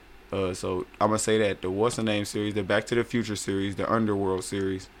 So I'm gonna say that the what's the name series, the Back to the Future series, the Underworld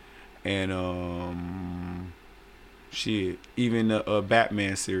series, and shit, even the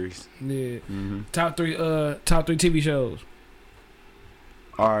Batman series. Yeah. Top three TV shows.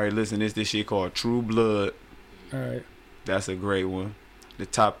 All right, listen, it's this shit called True Blood. All right. That's a great one. The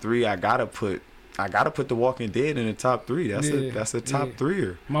top three, I gotta put The Walking Dead in the top three. That's a top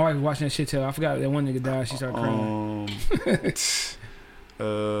threer. My wife was watching that shit till I forgot that one nigga died. She started crying.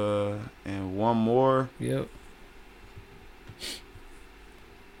 And one more. Yep.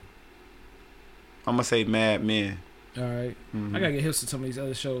 I'm gonna say Mad Men. All right. I gotta get hip to some of these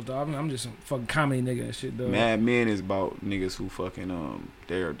other shows, dog. I'm just some fucking comedy nigga and shit, dog. Mad Men is about niggas who fucking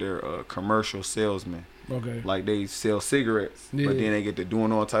they're commercial salesmen. Okay. Like they sell cigarettes, but then they get to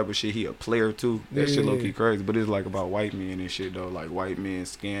doing all type of shit. He a player too. That shit low key crazy, but it's like about white men and shit though, like white men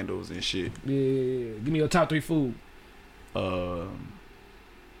scandals and shit. Yeah. Give me your top three food.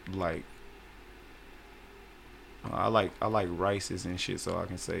 Like I like rices and shit, so I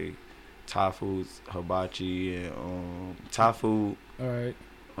can say Thai foods, hibachi, and Thai food. All right.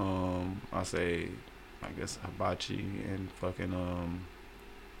 I say, I guess hibachi and fucking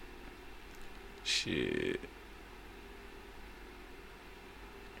shit.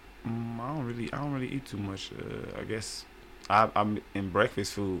 I don't really eat too much. I guess I'm in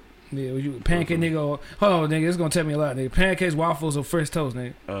breakfast food. Yeah, you pancake nigga. Hold on, nigga. It's gonna tell me a lot, nigga. Pancakes, waffles, or French toast,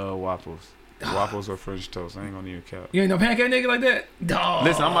 nigga. Waffles. Waffles or French toast. I ain't gonna even count. You ain't no pancake nigga like that? Dawg.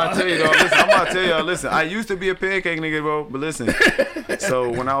 Listen, I'm about to tell you, dog. Listen, I used to be a pancake nigga, bro. But listen,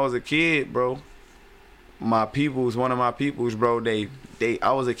 so when I was a kid, bro, one of my peoples, bro,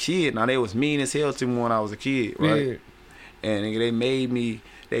 I was a kid. Now they was mean as hell to me when I was a kid, right? Yeah. And nigga,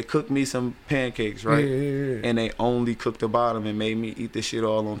 they cooked me some pancakes, right? Yeah. And they only cooked the bottom and made me eat the shit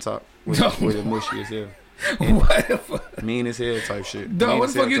all on top with it mushy as hell. What the fuck? Mean as hell type shit. Dog, Mean what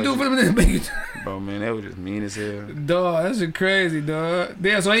as the fuck hell you type do for shit. them to make you? Bro, man, that was just mean as hell. Dog, that shit crazy, dog.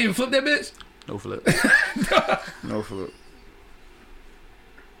 Damn, so I even flip that bitch? No flip. No flip.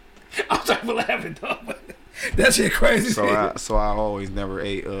 I'm trying to laughing, dog. That shit crazy. So I always never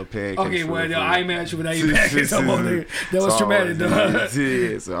ate pancakes. Okay, for well, the yo, food. I ain't mad at you when I eat pancakes. I'm on there. That was So I traumatic, always- dog.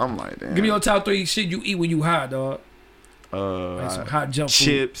 Yeah, so I'm like, damn. Give me your top 3 shit you eat when you high, dog. Like some hot junk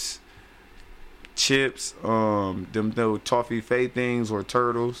food. Chips, them little toffee fay things or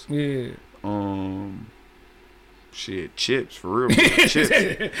turtles. Yeah. Shit, chips for real. Bro. Chips.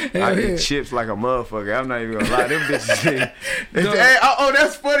 I eat chips like a motherfucker. I'm not even gonna lie. Them bitches. Hey, oh,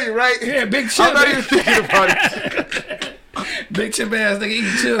 that's funny, right? Yeah, big chip. I'm not even thinking about it. Big chip ass nigga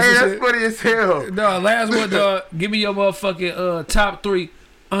eating chips. Hey, and that's shit. funny as hell. Dog, last one, dog. Give me your motherfucking top 3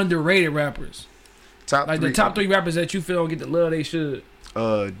 underrated rappers. Like the top 3 rappers that you feel don't get the love they should.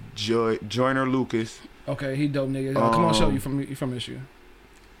 Joyner Lucas. Okay, he dope nigga. Come on, show you from this year.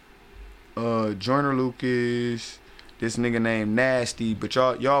 Joyner Lucas. This nigga named Nasty, but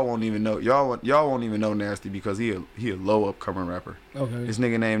y'all won't even know. Y'all won't even know Nasty because he a low upcoming rapper. Okay. This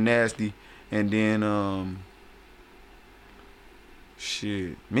nigga named Nasty, and then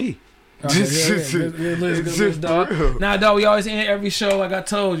shit, me. Okay, yeah. List, dog. Now, dog, we always end every show like I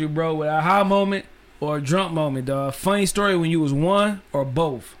told you, bro, with a high moment or a drunk moment, dog. Funny story when you was one or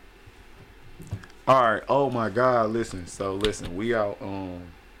both. All right. Oh my God. Listen. We out.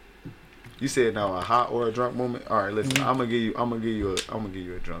 You said now a hot or a drunk moment. All right. Listen. I'm gonna give you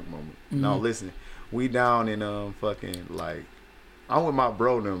a drunk moment. Now listen. We down in fucking like. I'm with my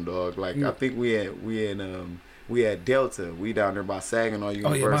bro them, dog. Like I think we had Delta. We down there by Saginaw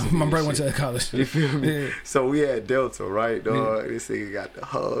University. Oh yeah, my brother went to that college. You feel me? Yeah. So we had Delta, right, dog? This nigga got the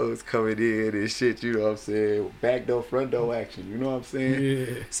hoes coming in and shit, you know what I'm saying? Back door, front door action, you know what I'm saying? Yeah.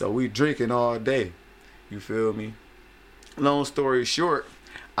 So we drinking all day. You feel me? Long story short,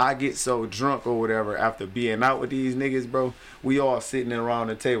 I get so drunk or whatever after being out with these niggas, bro. We all sitting around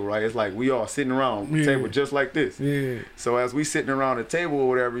the table, right? It's like we all sitting around the table just like this. Yeah. So as we sitting around the table or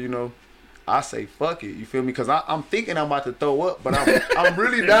whatever, you know, I say fuck it, you feel me? Because I'm thinking I'm about to throw up, but I'm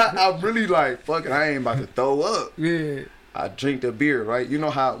really not. I'm really like fuck it, I ain't about to throw up. Yeah. I drink the beer, right? You know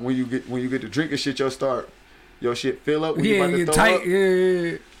how when you get to drinking shit, your shit fill up when you about to get throw tight. up.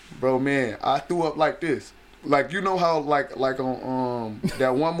 Yeah. Bro, man, I threw up like this. Like you know how like on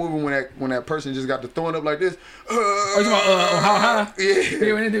that one movie when that person just got to throwing up like this. Oh, you talking about how high? Yeah.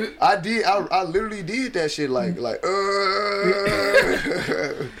 Yeah, when they do it. I did. I literally did that shit like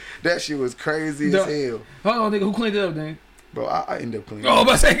that shit was crazy as hell. Hold on, nigga, who cleaned it up, then? Bro, I ended up cleaning. Oh,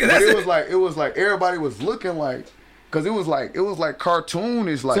 but it was like everybody was looking like, cause it was like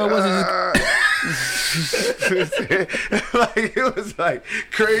cartoonish, like. So it wasn't like it was like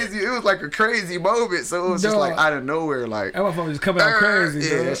crazy. It was like a crazy moment. So it was just like out of nowhere, like. That motherfucker just coming out crazy.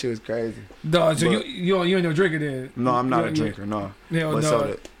 Yeah, dog. that shit was crazy. Dog, so But- you ain't no drinker then? No, I'm not a drinker. No. Hell But no.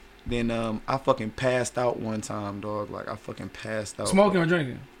 so then I fucking passed out one time, dog. Like I fucking passed out. Smoking or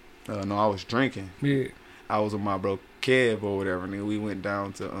drinking? No, I was drinking. Yeah. I was with my bro Kev or whatever, nigga. We went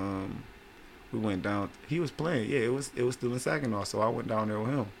down. He was playing. Yeah, it was still in Saginaw, so I went down there with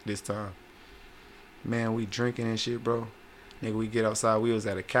him this time. Man, we drinking and shit, bro. Nigga, we get outside. We was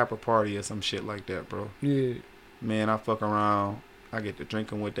at a Capra party or some shit like that, bro. Yeah. Man, I fuck around. I get to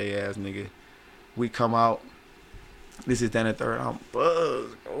drinking with they ass, nigga. We come out. This is then the third. I'm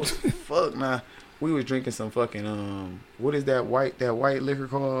buzzed. What the fuck, nah. We was drinking some fucking what is that white liquor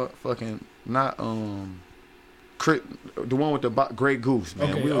called? Fucking not the one with the Grey Goose,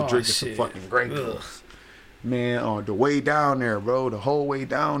 man. Okay. We was drinking Shit. some fucking Grey Goose. Man, on the way down there, bro, the whole way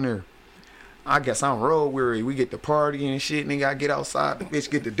down there. I guess I'm road weary. We get to party and shit, nigga. I get outside, the bitch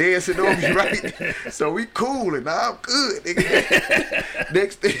get to dancing on me, right? So we cool and I'm good, nigga.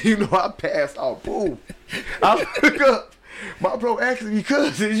 Next thing you know, I pass out. Boom. I look up. My bro asked me,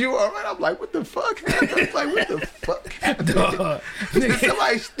 "Cuz, is you alright?" I'm like, "What the fuck happened?" I'm like, "What the fuck happened?" Dog. Did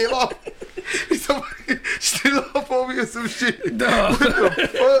somebody steal off? Somebody steal off on me or some shit? Dog. What the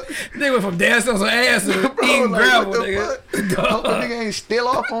fuck? They went from dancing on some ass to Bro, eating like, gravel, what the nigga. fuck? Hope the nigga ain't steal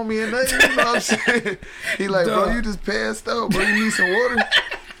off on me or nothing. You know what I'm saying? He like, Dog. bro, you just passed out, bro. You need some water?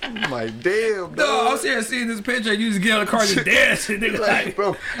 I'm like, damn, Dog, I'm dog. serious seeing this picture. You just get on the car just dancing, nigga. Like, Like,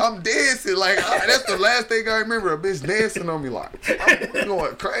 bro, I'm dancing. Like, that's the last thing I remember. A bitch dancing on me. Like, I'm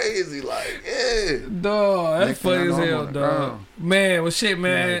going crazy. Like, yeah. dog, that's Next thing funny I as know, I'm hell, on the dog. ground. Man, well, shit, Like,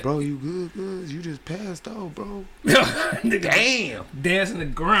 man. bro, you good, cuz? You just passed out, bro. Nigga, Damn. dancing the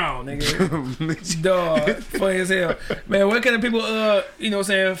ground, nigga. Dog, funny as hell. Man, where can the people, you know what I'm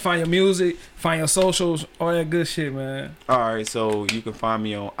saying, find your music, find your socials, all that good shit, man. All right, so you can find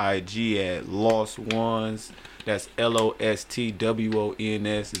me on IG at Lost Ones. That's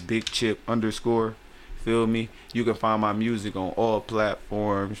LOSTWONS, Big Chip _ Feel me? You can find my music on all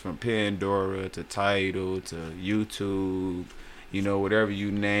platforms, from Pandora to Tidal to YouTube, you know, whatever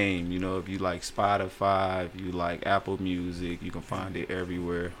you name. You know, if you like Spotify, if you like Apple Music, you can find it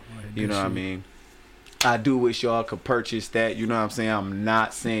everywhere. You know what I mean? I do wish y'all could purchase that. You know what I'm saying? I'm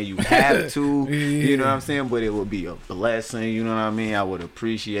not saying you have to. You know what I'm saying? But it would be a blessing. You know what I mean? I would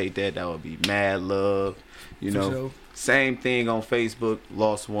appreciate that. That would be mad love. You know, sure. Same thing on Facebook,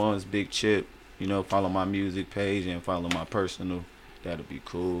 Lost Ones, Big Chip. You know, follow my music page and follow my personal. That'll be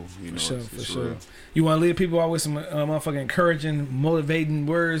cool. You know, for sure. You want to leave people out with some motherfucking encouraging, motivating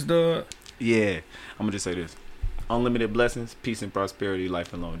words, dog? Yeah. I'm going to just say this. Unlimited blessings, peace and prosperity,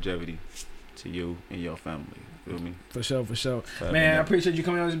 life and longevity to you and your family. Feel me? For sure. Man, I appreciate you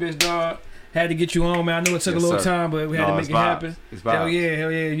coming on this bitch, dog. Had to get you on, man. I know it took a little time, but we had to make it happen. Hell yeah.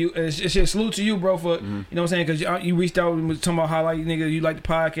 It's salute to you, bro, for, you know what I'm saying? Because you reached out and was talking about how, like, nigga, you like the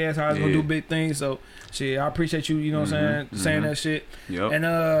podcast, how I was going to do big things. So, shit, I appreciate you, you know what I'm saying, saying that shit. Yep.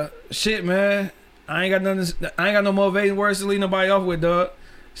 And, shit, man, I ain't got no motivating words to leave nobody off with, dog.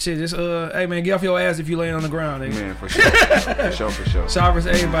 Shit, just, hey, man, get off your ass if you laying on the ground, nigga. Man, for sure. for sure. Shout out to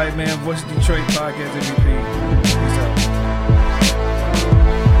everybody, man. Voice of Detroit Podcast MVP. Peace out.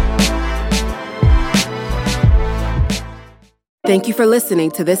 Thank you for listening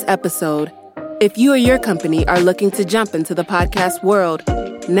to this episode. If you or your company are looking to jump into the podcast world,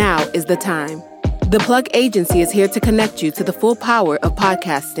 now is the time. The Plug Agency is here to connect you to the full power of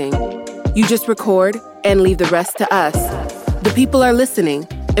podcasting. You just record and leave the rest to us. The people are listening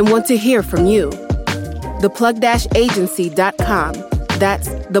and want to hear from you. theplug-agency.com. That's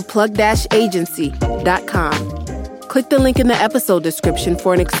theplug-agency.com. Click the link in the episode description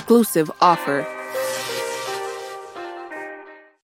for an exclusive offer.